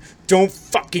saying, don't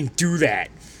fucking do that.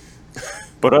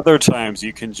 But other times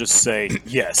you can just say,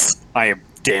 yes, I am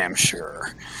damn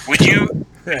sure. Would you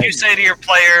Right. say to your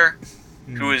player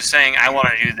who is saying, "I want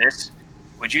to do this,"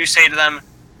 would you say to them,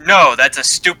 "No, that's a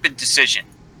stupid decision.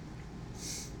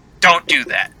 Don't do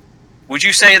that"? Would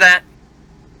you say that?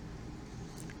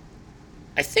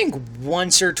 I think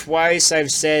once or twice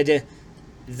I've said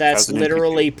that's How's an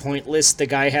literally pointless. The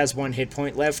guy has 1 hit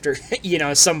point left, or you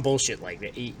know, some bullshit like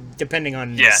that. Depending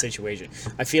on the Yeah. situation,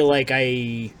 I feel like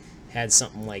I had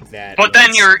something like that. But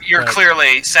then once, you're but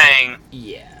clearly saying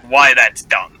yeah, why that's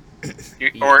dumb,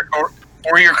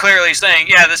 or you're clearly saying,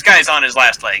 "Yeah, this guy's on his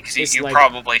last leg. 'Cause It's you like,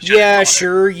 probably shouldn't yeah, bother."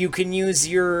 sure, you can use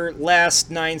your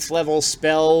last 9th level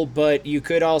spell, but you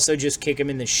could also just kick him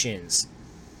in the shins.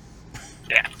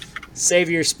 Yeah. Save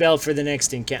your spell for the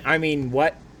next encounter. I mean,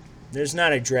 what? There's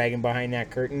not a dragon behind that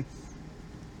curtain.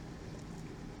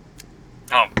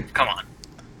 Oh, come on.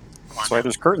 That's why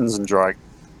there's curtains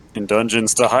in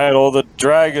dungeons to hide all the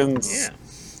dragons. Yeah.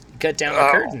 You cut down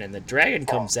the curtain and the dragon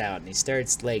comes out and he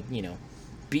starts, like, you know,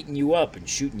 beating you up and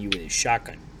shooting you with his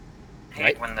shotgun. Hate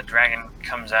Right. when the dragon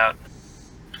comes out,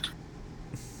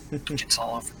 gets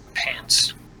all over my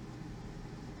pants.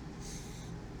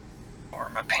 Or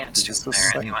my pants Just do a there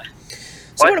second. anyway.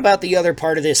 So What? what about the other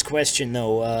part of this question,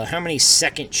 though? How many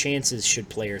second chances should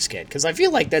players get? Because I feel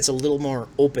like that's a little more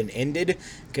open-ended,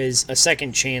 because a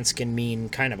second chance can mean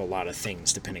kind of a lot of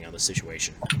things, depending on the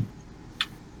situation.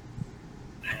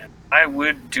 I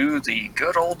would do the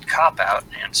good old cop-out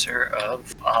answer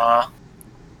of,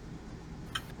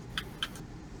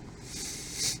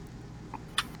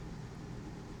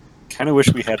 Kind of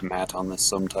wish we had Matt on this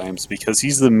sometimes because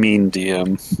he's the mean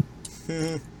DM.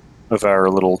 of our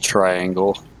little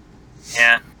triangle.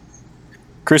 Yeah.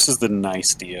 Chris is the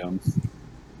nice DM.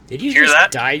 Did you Hear just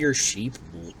that? dye your sheep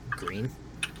green?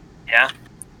 Yeah.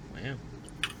 Wow.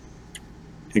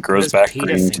 It What grows does back PETA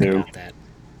green think too. about that?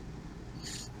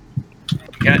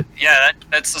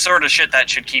 That's the sort of shit that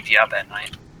should keep you up at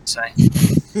night. Say.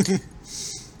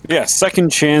 Yeah,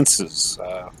 second chances.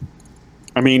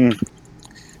 I mean,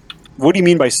 what do you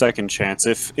mean by second chance?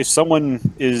 If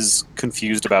someone is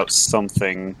confused about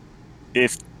something,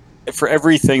 if for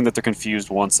everything that they're confused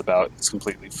once about, it's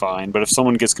completely fine. But if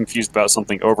someone gets confused about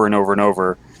something over and over and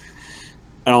over,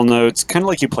 I don't know. It's kind of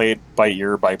like you play it by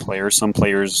ear by player. Some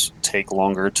players take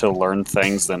longer to learn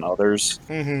things than others.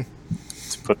 Mm-hmm.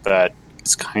 To put that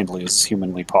as kindly as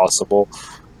humanly possible,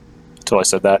 until I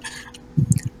said that.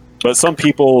 But some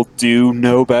people do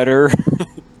know better.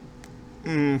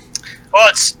 Mm.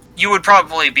 Well, you would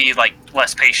probably be like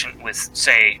less patient with,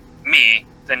 say, me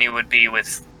than you would be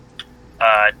with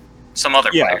some other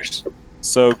Yeah. players.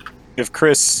 So if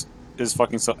Chris is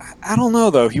fucking I don't know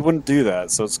though. He wouldn't do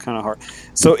that, so it's kind of hard.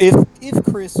 So if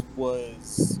Chris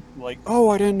was like, oh,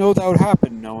 I didn't know that would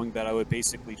happen, knowing that I would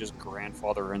basically just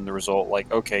grandfather in the result,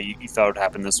 like, okay, you thought it would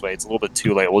happen this way. It's a little bit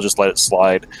too late. We'll just let it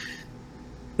slide.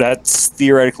 That's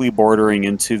theoretically bordering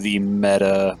into the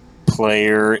meta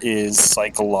player is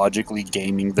psychologically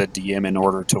gaming the DM in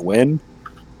order to win.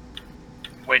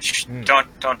 Which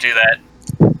don't do that,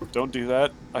 Don't do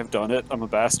that. I've done it. I'm a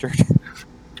bastard.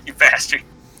 you bastard.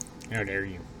 How dare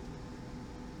you?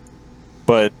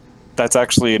 But that's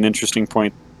actually an interesting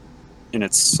point in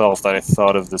itself that I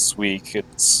thought of this week.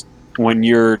 It's when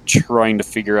you're trying to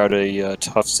figure out a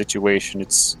tough situation,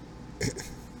 it's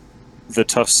the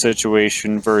tough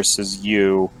situation versus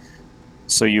you.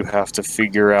 So you have to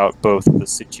figure out both the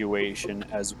situation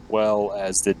as well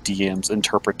as the DM's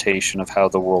interpretation of how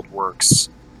the world works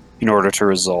in order to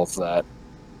resolve that,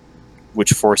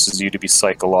 which forces you to be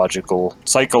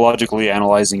psychologically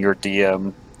analyzing your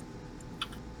DM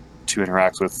to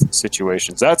interact with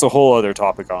situations. That's a whole other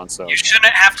topic on. So You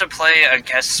shouldn't have to play a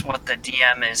guess what the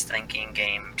DM is thinking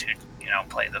game to,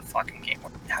 play the fucking game.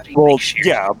 How do you make sure?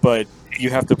 yeah, but you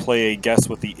have to play a guess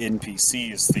what the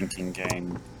NPC is thinking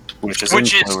game, which is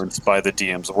influenced by the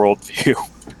DM's worldview.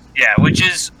 Yeah,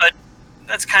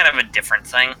 that's kind of a different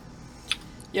thing.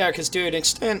 Yeah, because to an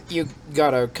extent, you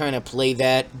gotta kind of play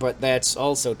that, but that's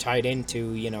also tied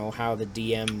into, how the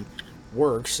DM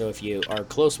works. So if you are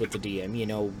close with the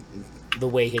DM, the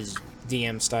way his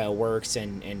DM style works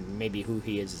and maybe who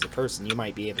he is as a person, you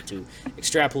might be able to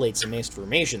extrapolate some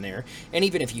information there. And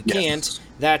even if you can't,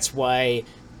 that's why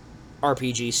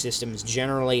RPG systems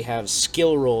generally have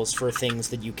skill rolls for things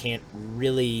that you can't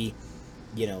really,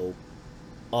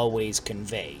 always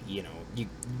convey.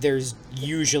 There's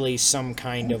usually some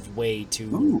kind of way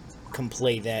to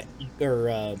convey that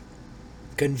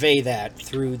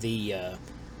through the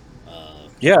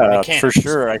mechanics. For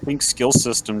sure. I think skill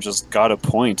system just got a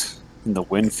point in the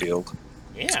win field.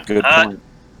 Yeah, Good point.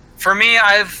 For me,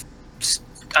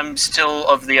 I'm still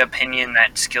of the opinion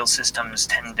that skill systems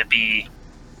tend to be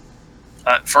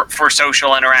for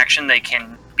social interaction, they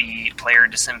can be player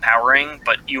disempowering,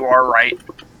 but you are right.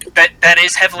 That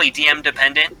is heavily DM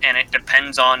dependent, and it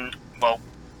depends on,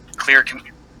 clear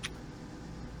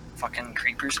fucking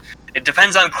creepers. It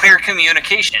depends on clear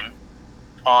communication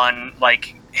on,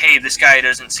 like, hey, this guy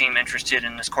doesn't seem interested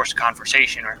in this course of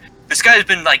conversation, or this guy's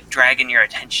been, like, dragging your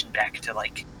attention back to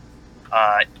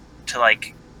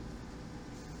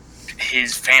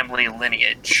his family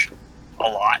lineage a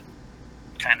lot,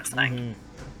 kind of thing.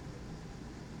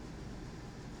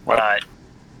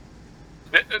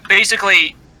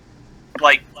 Basically,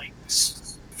 like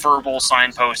verbal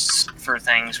signposts for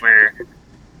things where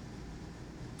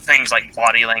things like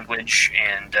body language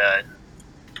and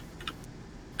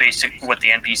basic what the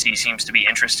NPC seems to be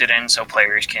interested in, so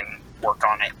players can work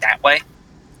on it that way.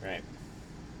 Right.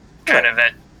 Kind of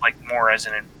at more as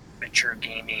an adventure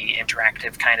gamey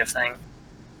interactive kind of thing.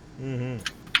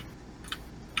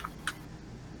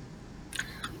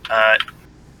 I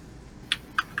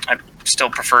still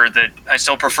prefer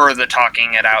the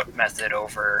talking it out method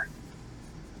over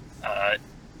a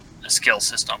skill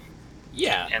system.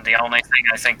 Yeah. And the only thing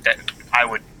I think that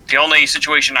the only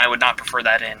situation I would not prefer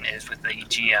that in is with the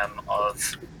GM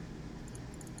of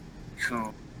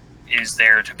who is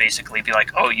there to basically be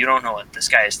like, oh, you don't know what this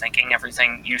guy is thinking.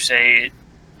 Everything you say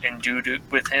and do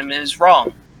with him is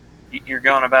wrong. You're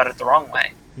going about it the wrong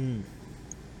way.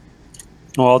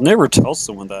 Well, I'll never tell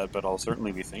someone that, but I'll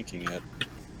certainly be thinking it.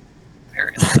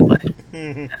 Very likely.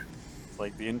 It's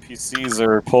like the NPCs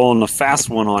are pulling a fast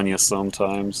one on you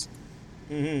sometimes.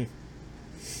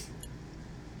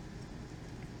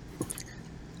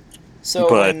 So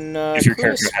but when if your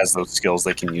Chris, character has those skills,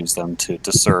 they can use them to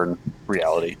discern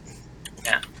reality.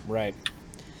 right.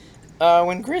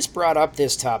 When Chris brought up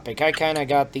this topic, I kind of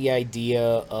got the idea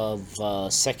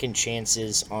of second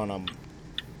chances on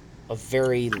a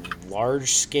very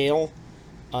large scale.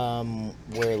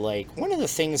 Where, like, one of the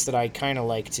things that I kind of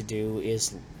like to do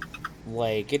is,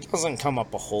 like, it doesn't come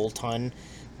up a whole ton,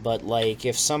 but, like,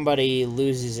 if somebody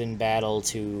loses in battle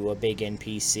to a big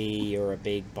NPC or a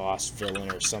big boss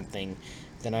villain or something,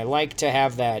 then I like to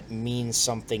have that mean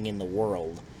something in the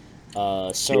world.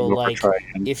 So, like,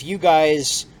 if you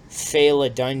guys fail a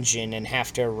dungeon and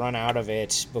have to run out of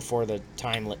it before the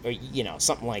time, or, you know,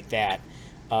 something like that,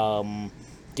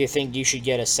 do you think you should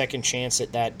get a second chance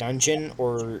at that dungeon,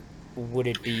 or would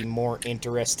it be more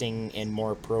interesting and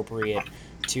more appropriate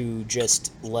to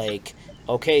just, like,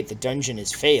 okay, the dungeon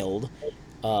has failed,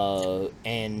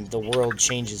 and the world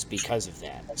changes because of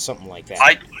that? Something like that.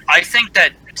 I think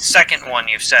that second one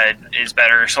you've said is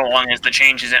better, so long as the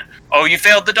change isn't, oh, you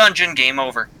failed the dungeon, game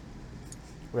over.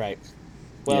 Right.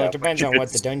 Well, Yeah, it depends if on what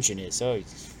it's- the dungeon is. Oh,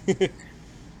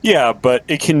 Yeah, but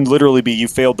it can literally be you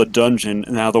failed the dungeon,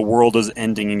 and now the world is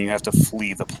ending and you have to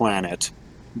flee the planet.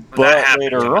 That But happened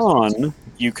later to us. on,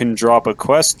 you can drop a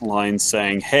quest line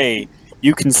saying, hey,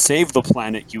 you can save the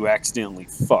planet you accidentally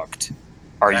fucked.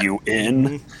 Are you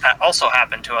in? mhm. That also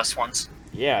happened to us once.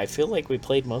 Yeah, I feel like we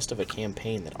played most of a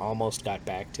campaign that almost got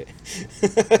back to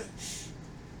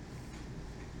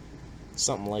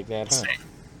something like that, huh?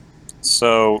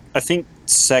 So I think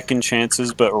second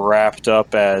chances, but wrapped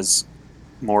up as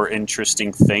more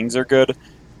interesting things are good.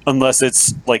 Unless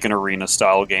it's like an arena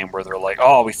style game where they're like,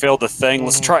 oh, we failed the thing,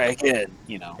 let's Mhm. try again.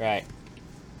 You know, Right.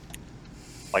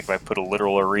 like if I put a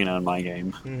literal arena in my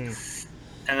game. hmm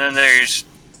And then there's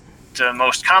the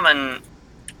most common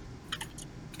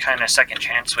kind of second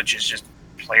chance, which is just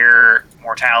player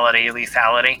mortality,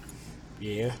 lethality,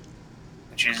 Yeah.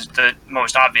 which is the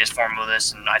most obvious form of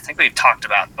this, and I think we've talked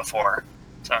about it before,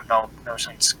 so no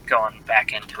sense going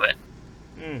back into it.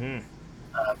 hmm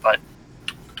But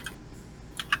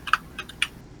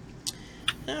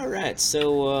All right.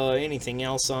 So, anything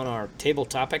else on our table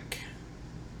topic?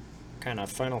 Kind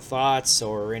of final thoughts,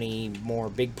 or any more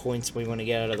big points we want to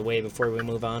get out of the way before we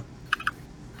move on?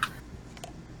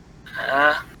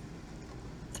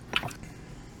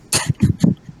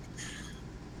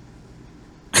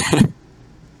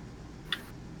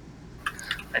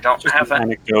 I don't Just have an it.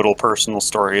 anecdotal personal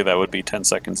story that would be 10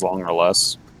 seconds long or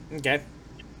less. Okay.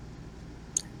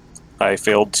 I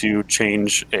failed to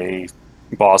change a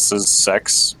boss's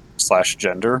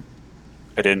sex/gender.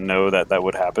 I didn't know that that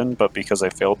would happen, but because I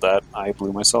failed that, I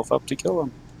blew myself up to kill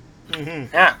him.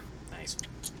 Mm-hmm. Yeah. Nice.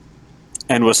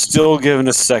 And was still given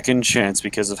a second chance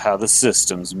because of how the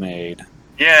system's made,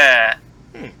 Yeah.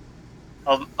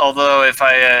 Although if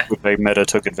I which I meta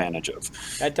took advantage of.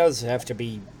 That does have to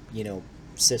be,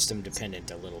 system dependent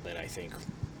a little bit, I think.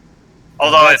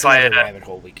 although That's if I another had rabbit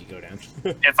hole we could go down.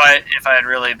 if I had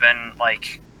really been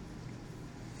like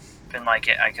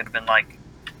it, I could have been like,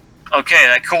 okay,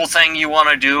 that cool thing you want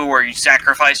to do where you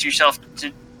sacrifice yourself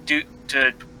to do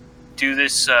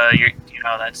this,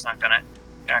 that's not gonna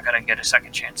you're not gonna get a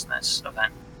second chance in this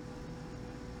event.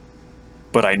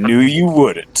 But I knew you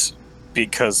wouldn't,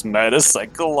 because meta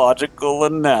psychological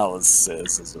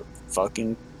analysis is a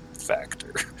fucking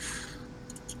factor.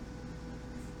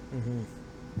 mm-hmm.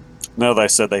 Now that I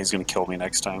said that, he's going to kill me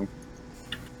next time.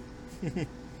 I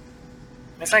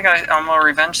think I'm a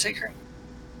revenge seeker.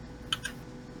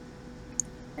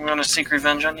 I'm gonna seek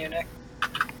revenge on you, Nick.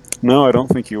 No, I don't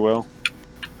think you will.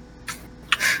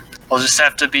 I'll just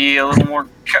have to be a little more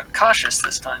cautious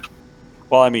this time.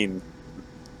 Well, I mean,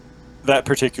 that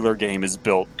particular game is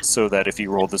built so that if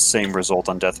you roll the same result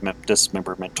on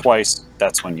dismemberment twice,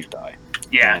 that's when you die.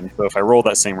 Yeah. And so if I roll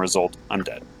that same result, I'm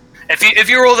dead. If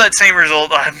you roll that same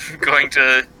result, I'm going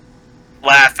to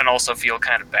laugh and also feel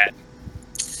kind of bad.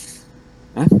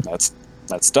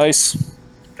 That's dice.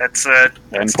 That's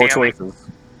And poor gambling. choices.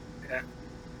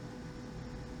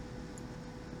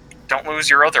 Don't lose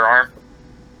your other arm.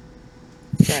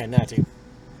 Trying not to.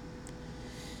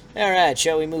 Alright,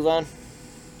 shall we move on?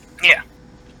 Yeah.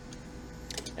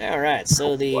 Alright,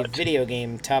 so the What? video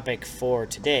game topic for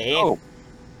today Oh,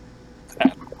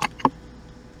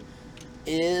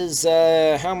 is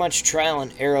how much trial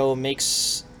and error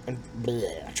makes...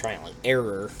 trial and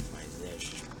error.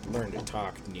 Learn to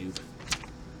talk, noob.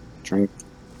 drink.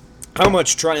 How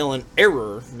much trial and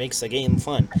error makes a game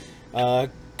fun.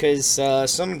 Because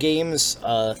some games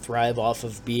thrive off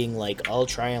of being like all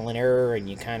trial and error, and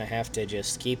you kind of have to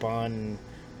just keep on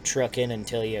trucking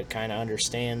until you kind of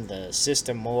understand the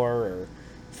system more, or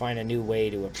find a new way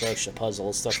to approach the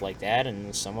puzzle, stuff like that.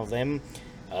 And some of them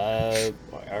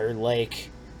are like,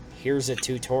 here's a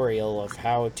tutorial of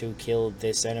how to kill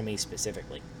this enemy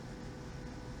specifically.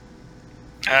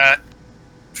 I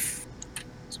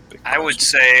would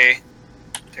say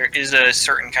there is a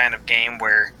certain kind of game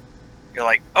where you're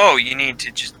like, oh, you need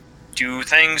to just do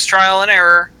things trial and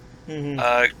error,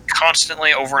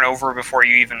 constantly over and over before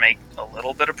you even make a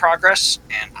little bit of progress,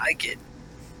 and I get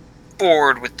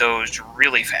bored with those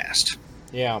really fast.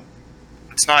 Yeah.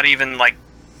 It's not even like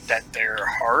that they're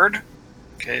hard,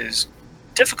 because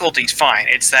difficulty's fine.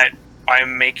 It's that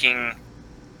I'm making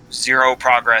zero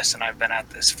progress, and I've been at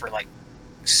this for like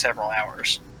several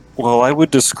hours. Well, I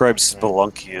would describe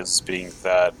Spelunky as being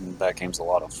that, and that game's a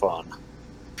lot of fun.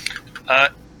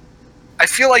 I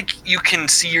feel like you can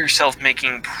see yourself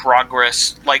making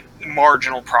progress, like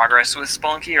marginal progress with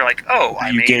Spelunky. You're like, oh, I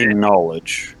You made gain it.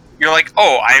 knowledge. You're like,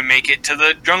 oh, I make it to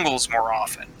the jungles more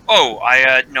often. Oh,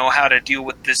 I know how to deal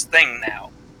with this thing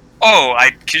now. Oh,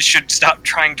 I should stop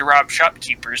trying to rob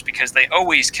shopkeepers because they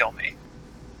always kill me.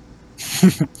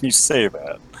 You say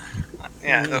that.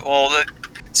 Yeah, well,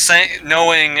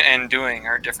 knowing and doing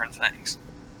are different things.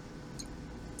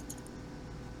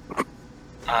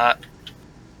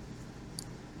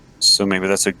 So maybe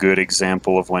that's a good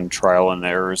example of when trial and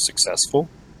error is successful.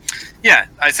 Yeah,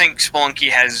 I think Spelunky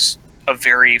has a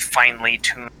very finely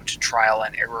tuned trial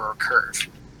and error curve.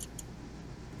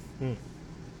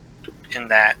 In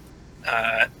that,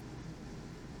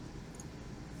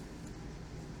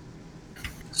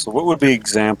 So what would be an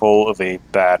example of a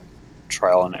bad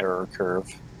trial and error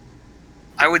curve?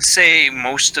 I would say a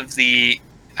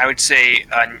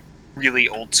really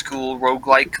old school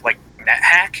roguelike, like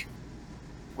NetHack,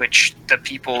 which the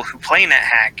people who play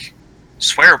NetHack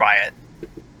swear by it.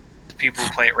 The people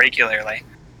who play it regularly.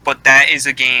 But that is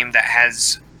a game that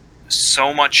has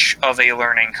so much of a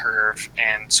learning curve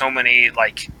and so many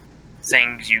like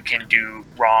things you can do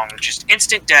wrong. Just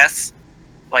instant death,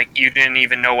 like you didn't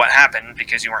even know what happened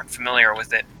because you weren't familiar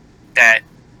with it.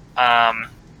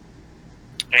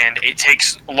 And it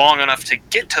takes long enough to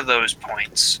get to those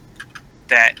points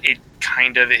that it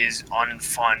kind of is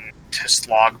unfun to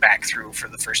slog back through for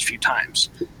the first few times.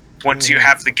 Once you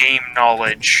have the game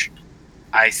knowledge,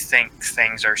 I think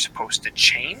things are supposed to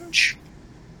change.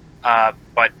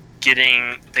 But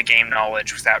getting the game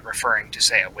knowledge without referring to,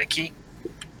 say, a wiki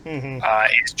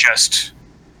is just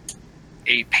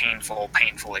a painful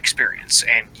experience.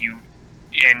 And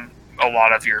a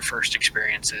lot of your first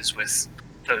experiences with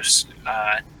those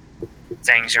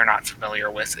things you're not familiar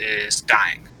with is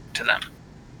dying to them.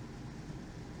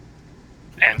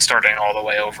 And starting all the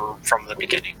way over from the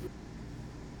beginning.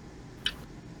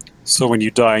 So when you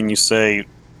die and you say,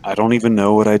 I don't even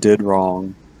know what I did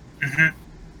wrong.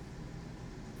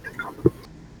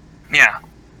 Yeah.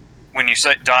 When you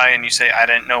die and you say, I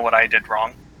didn't know what I did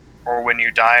wrong. Or when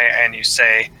you die and you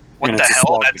say, what And the it's a hell?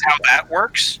 slog That's to how get back. that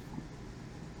works?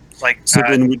 Like, So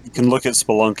then we can look at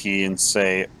Spelunky and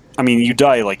say, I mean, you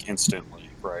die like instantly,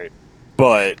 right?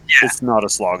 But it's not a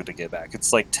slog to get back.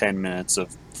 It's like 10 minutes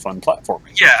of fun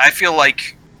platforming. yeah, I feel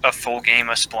like a full game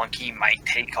of Spelunky might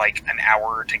take like an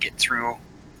hour to get through,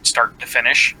 start to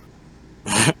finish.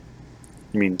 You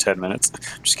mean 10 minutes?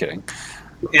 Just kidding.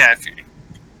 Yeah, if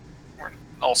we're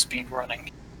all speed running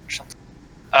or something.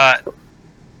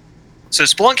 So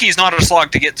Spelunky's not a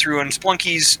slog to get through, and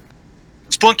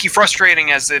Spelunky,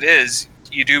 frustrating as it is,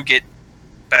 you do get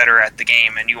better at the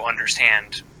game and you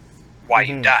understand why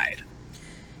you died.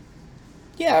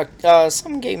 Yeah,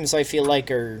 some games I feel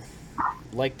like are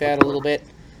like that a little bit.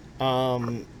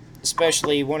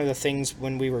 Especially one of the things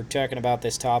when we were talking about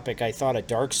this topic, I thought of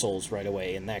Dark Souls right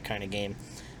away in that kind of game,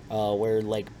 where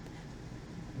like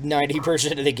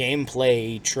 90% of the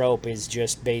gameplay trope is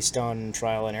just based on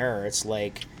trial and error. It's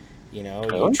like, you know,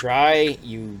 you try,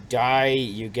 you die,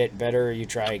 you get better, you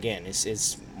try again.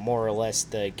 It's more or less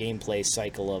the gameplay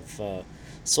cycle of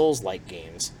Souls-like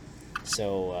games.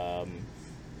 So,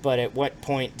 but at what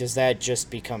point does that just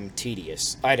become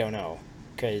tedious? I don't know,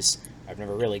 because I've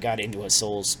never really got into a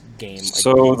Souls game.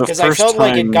 So the Because I first felt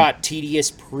like it time- got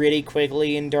tedious pretty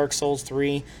quickly in Dark Souls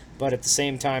 3, but at the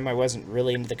same time I wasn't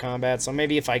really into the combat, so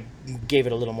maybe if I gave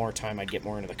it a little more time I'd get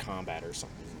more into the combat or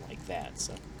something like that.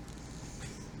 So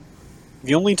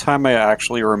The only time I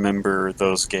actually remember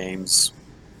those games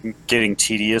getting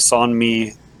tedious on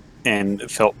me and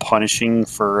felt punishing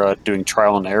for doing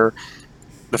trial and error,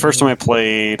 the first time I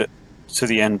played to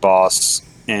the end boss,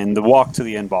 and the walk to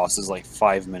the end boss is like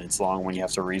 5 minutes long when you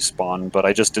have to respawn, but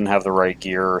I just didn't have the right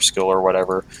gear or skill or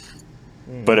whatever.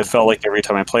 But it felt like every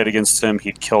time I played against him,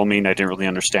 he'd kill me, and I didn't really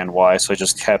understand why. So I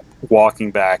just kept walking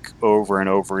back over and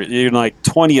over. Even like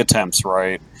 20 attempts,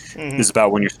 right, is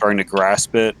about when you're starting to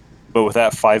grasp it. But with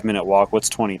that 5-minute walk, what's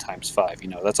 20 times 5?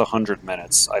 That's 100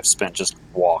 minutes I've spent just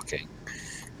walking,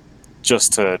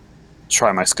 just to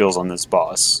try my skills on this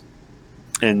boss.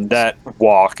 And that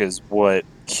walk is what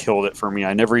killed it for me.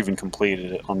 I never even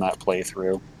completed it on that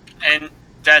playthrough. And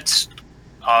that's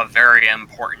a very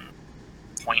important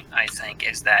point, I think,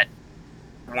 is that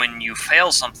when you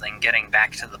fail something, getting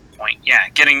back to the point,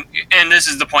 and this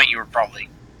is the point you were probably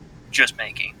just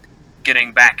making,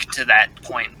 getting back to that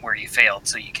point where you failed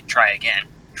so you can try again,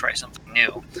 try something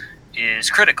new,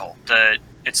 is critical.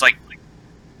 It's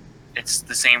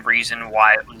the same reason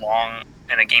why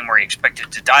in a game where you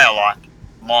expected to die a lot,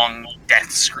 long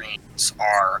death screens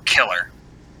are killer.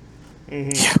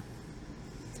 Yeah.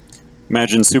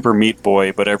 Imagine Super Meat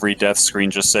Boy, but every death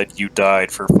screen just said you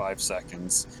died for 5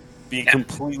 seconds. Be a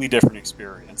completely different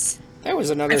experience. That was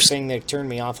another thing that turned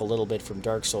me off a little bit from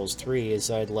Dark Souls 3, is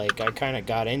I kind of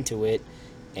got into it,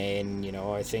 and,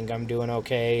 I think I'm doing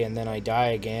okay, and then I die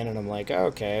again, and I'm like,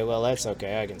 okay, well, that's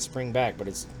okay, I can spring back, but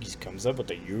it comes up with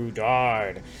the, you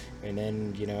died, and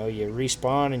then, you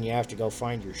respawn, and you have to go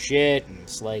find your shit, and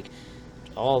it's like,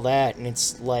 all that, and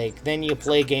it's like, then you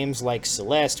play games like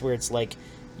Celeste, where it's like,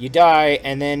 you die,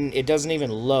 and then it doesn't even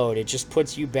load. It just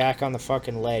puts you back on the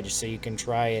fucking ledge so you can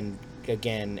try and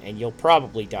again, and you'll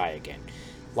probably die again.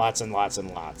 Lots and lots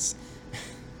and lots.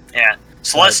 Yeah.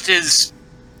 Celeste is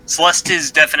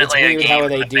definitely a game how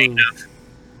they do.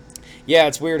 Yeah,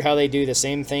 it's weird how they do the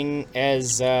same thing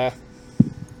as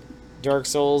Dark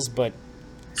Souls, but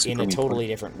in a totally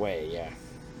different way, yeah.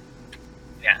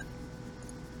 Yeah.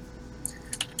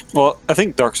 Well, I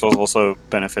think Dark Souls also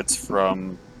benefits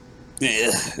from...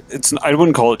 I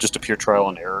wouldn't call it just a pure trial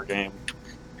and error game,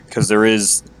 because there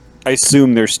is, I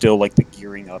assume there's still like the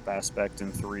gearing up aspect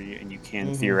in 3, and you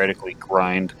can theoretically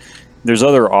grind. There's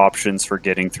other options for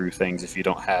getting through things if you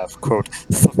don't have, quote,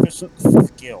 sufficient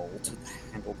skill to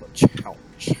handle the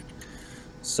challenge.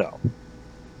 So,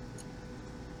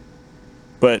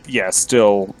 but yeah,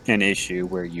 still an issue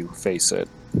where you face it,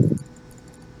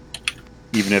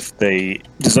 even if the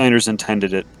designers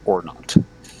intended it or not.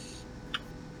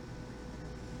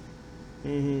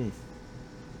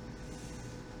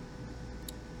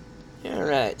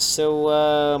 Alright,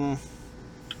 so,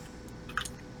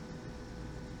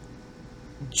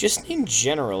 just in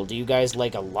general, do you guys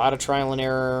like a lot of trial and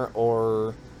error,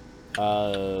 or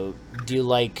do you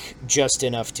like just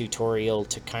enough tutorial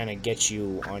to kind of get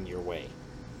you on your way?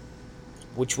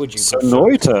 Which would you prefer?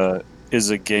 Noita is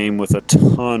a game with a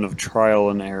ton of trial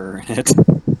and error in it.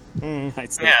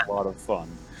 I'd say a lot of fun.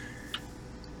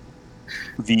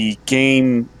 The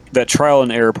game, that trial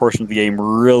and error portion of the game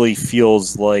really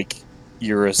feels like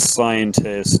you're a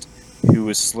scientist who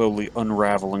is slowly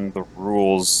unraveling the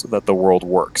rules that the world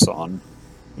works on.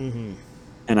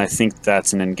 And I think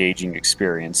that's an engaging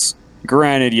experience.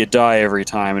 Granted, you die every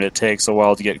time, and it takes a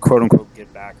while to get, quote-unquote,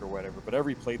 get back or whatever, but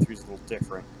every playthrough is a little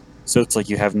different. So it's like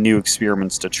you have new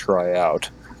experiments to try out.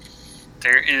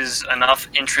 There is enough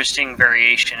interesting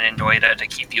variation in Noita to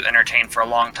keep you entertained for a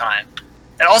long time.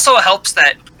 It also helps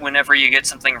that whenever you get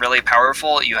something really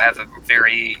powerful, you have a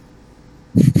very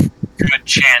good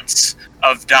chance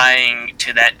of dying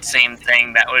to that same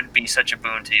thing that would be such a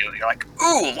boon to you. You're like,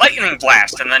 ooh, lightning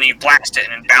blast, and then you blast it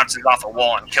and it bounces off a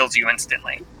wall and kills you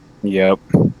instantly. Yep.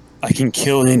 I can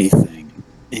kill anything,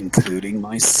 including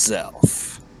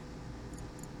myself.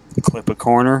 Clip a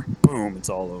corner, boom, it's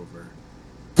all over.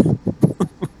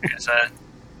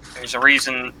 There's a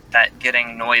reason that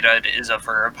getting Noita is a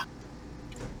verb.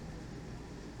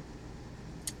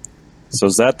 So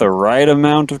is that the right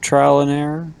amount of trial and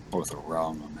error, or the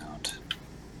wrong amount?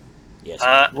 Yes.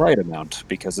 Right amount,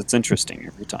 because it's interesting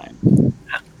every time.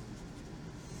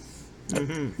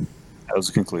 That was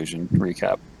the conclusion.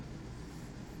 Recap.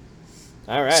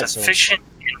 All right. Sufficient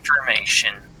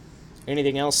information.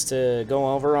 Anything else to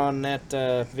go over on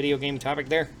that video game topic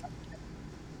there?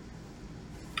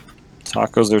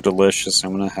 Tacos are delicious.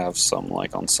 I'm going to have some,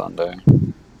 like, on Sunday.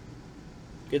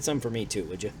 Get some for me, too,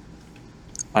 would you?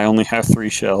 I only have 3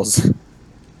 shells.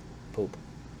 Poop.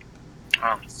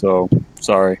 Oh. So,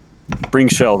 sorry. Bring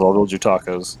shells, I'll build your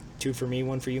tacos. 2 for me,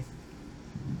 1 for you.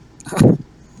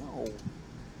 No.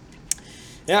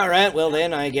 All right, well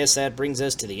then, I guess that brings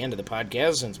us to the end of the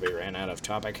podcast since we ran out of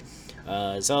topic.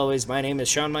 As always, my name is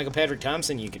Sean Michael Patrick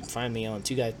Thompson. You can find me on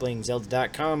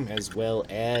TwoGuysPlayingZelda.com as well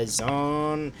as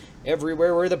on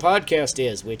everywhere where the podcast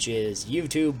is, which is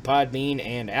YouTube, Podbean,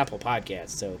 and Apple Podcasts.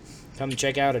 So come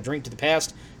check out A Drink to the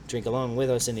Past, drink along with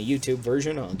us in the YouTube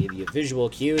version. I'll give you visual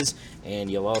cues,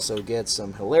 and you'll also get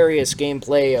some hilarious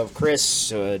gameplay of Chris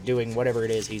doing whatever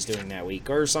it is he's doing that week,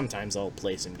 or sometimes I'll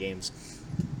play some games.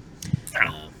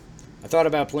 I thought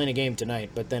about playing a game tonight,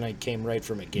 but then I came right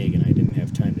from a gig and I didn't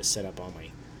have time to set up all my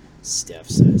stuff,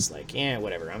 so I was like, yeah,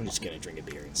 whatever, I'm just going to drink a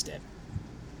beer instead.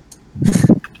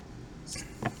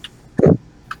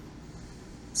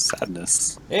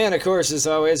 Sadness. And of course, as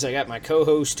always, I got my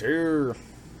co-host here.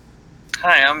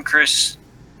 Hi, I'm Chris.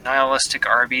 Nihilistic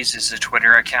Arby's is a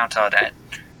Twitter account on it.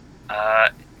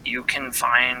 You can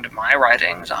find my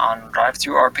writings on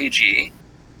DriveThruRPG.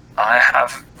 I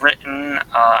have written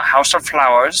House of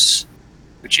Flowers,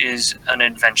 which is an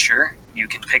adventure. You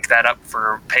can pick that up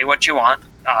for pay what you want.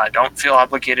 Don't feel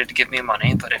obligated to give me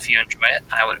money, but if you enjoy it,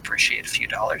 I would appreciate a few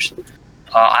dollars.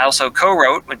 I also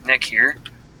co-wrote with Nick here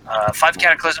 5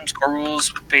 Cataclysms Core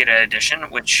Rules Beta Edition,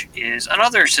 which is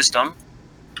another system,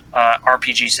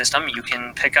 RPG system you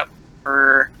can pick up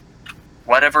for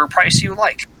whatever price you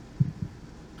like.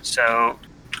 So,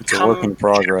 It's a work in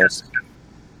progress.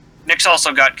 Nick's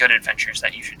also got good adventures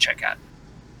that you should check out.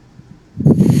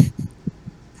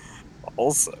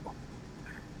 Also,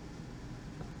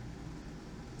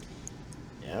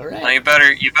 All right. Now you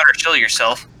better chill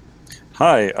yourself.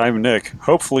 hi, I'm Nick.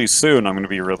 Hopefully soon I'm going to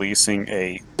be releasing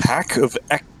a pack of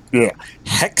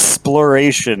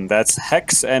Hexploration. That's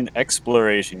Hex and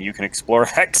Exploration. You can explore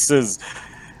hexes,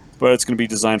 but it's going to be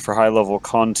designed for high-level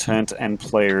content and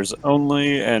players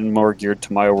only, and more geared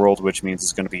to my world, which means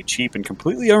it's going to be cheap and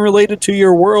completely unrelated to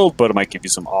your world, but it might give you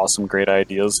some awesome, great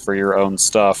ideas for your own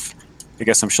stuff. I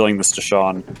guess I'm shilling this to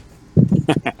Sean.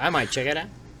 I might check it out.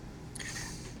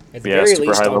 At the Yeah, very super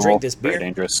least, high I'll level, drink this very beer.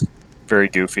 dangerous, very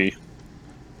goofy,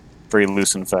 very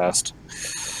loose and fast.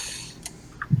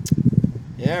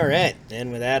 All right.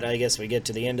 And with that, I guess we get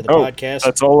to the end of the Oh, podcast.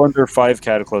 that's all under 5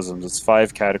 Cataclysms. It's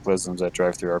 5 Cataclysms at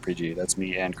DriveThruRPG. That's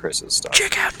me and Chris's stuff.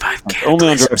 Check out 5 It's only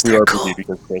on Cataclysms. They're DriveThruRPG cool.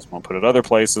 because Chris won't put it other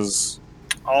places.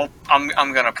 I'm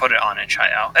gonna put it on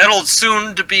itch.io. It'll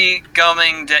soon to be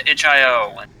coming to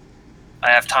itch.io when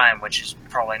I have time, which is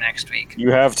probably next week.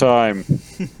 You have time.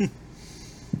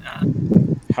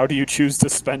 How do you choose to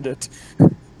spend it?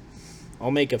 I'll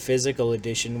make a physical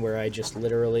edition where I just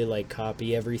literally like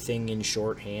copy everything in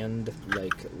shorthand,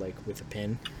 like with a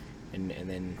pen, and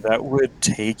then That would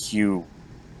take you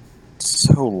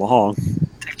so long.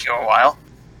 Take you a while.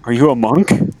 Are you a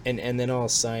monk? and then I'll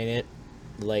sign it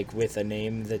like with a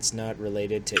name that's not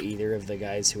related to either of the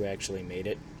guys who actually made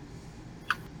it.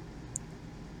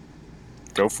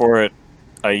 Go for it.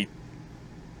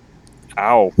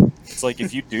 Ow. It's like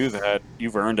if you do that,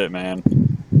 you've earned it, man.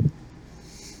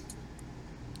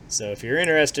 So if you're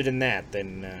interested in that,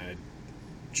 then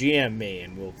GM me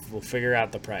and we'll figure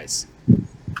out the price.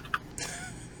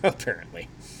 Apparently.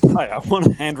 Hi, I want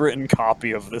a handwritten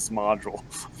copy of this module.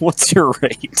 What's your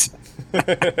rate?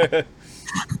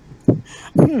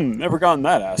 Never gotten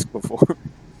that asked before.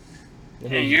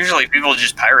 Yeah, usually people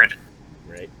just pirate it.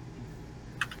 Right.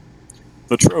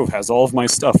 The Trove has all of my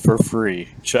stuff for free.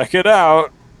 Check it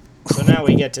out. So now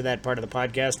we get to that part of the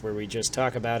podcast where we just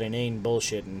talk about inane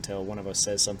bullshit until one of us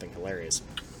says something hilarious,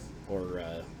 or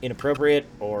inappropriate,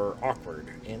 or awkward,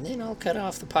 and then I'll cut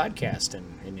off the podcast,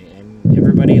 and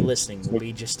everybody listening will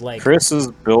be just like, Chris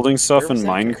is building stuff Where in was that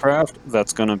Minecraft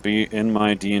that's going to be in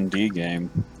my D&D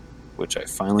game, which I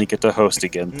finally get to host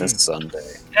again this Sunday.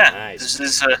 Yeah, Nice. this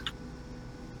is a.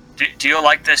 Do you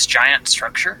like this giant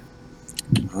structure?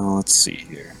 Oh, let's see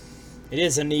here. it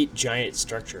is a neat giant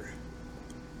structure.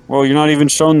 Well, you're not even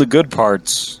showing the good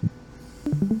parts.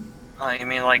 You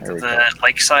mean like There we the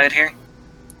lakeside here?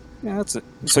 Yeah, that's it.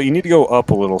 So you need to go up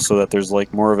a little so that there's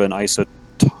like more of an isotropic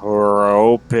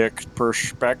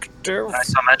perspective.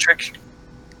 Isometric?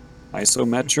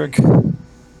 Isometric.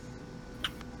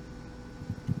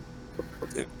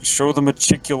 Show the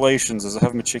matriculations. Does it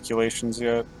have matriculations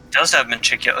yet? It does have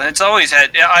matriculations. It's always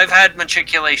had. Yeah, I've had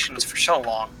matriculations for so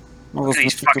long. Well, Look at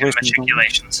those these fucking matriculations don't-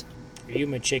 matriculations. Are you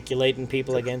matriculating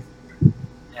people again?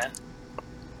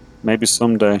 Maybe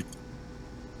someday.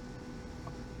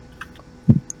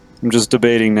 I'm just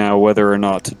debating now whether or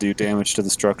not to do damage to the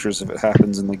structures if it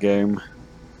happens in the game.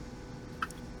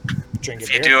 Drink a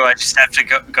If you beer? do, I just have to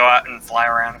go out and fly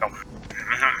around and go.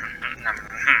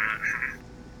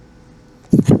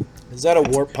 Is that a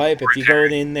warp pipe? If you go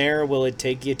in there, will it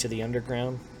take you to the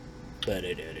underground? Oh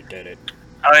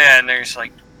yeah, and there's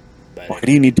like. Why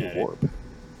do you need to warp?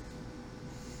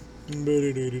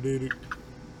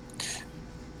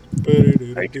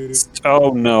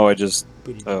 Oh no! I just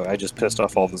pissed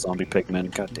off all the zombie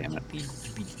pigmen. God damn it!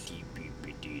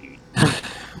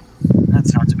 That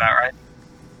sounds about right.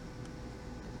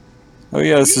 Oh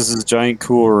yeah, this is his giant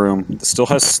cool room. It still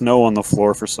has snow on the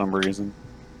floor for some reason.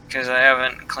 Because I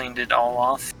haven't cleaned it all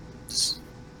off.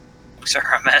 Looks like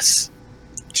a mess.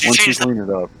 Did you Once you change the... clean it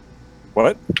up.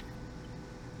 What?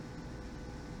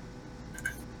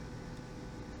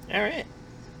 All right.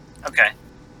 Okay.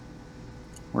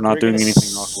 We're not We're doing gonna anything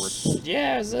awkward.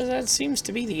 Yeah, that seems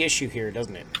to be the issue here,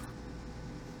 doesn't it?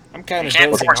 I'm kind You of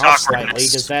can't dozing force off slightly.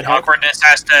 awkwardness. Does that help? Awkwardness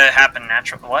has to happen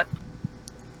naturally. What?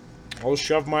 I'll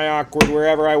shove my awkward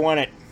wherever I want it.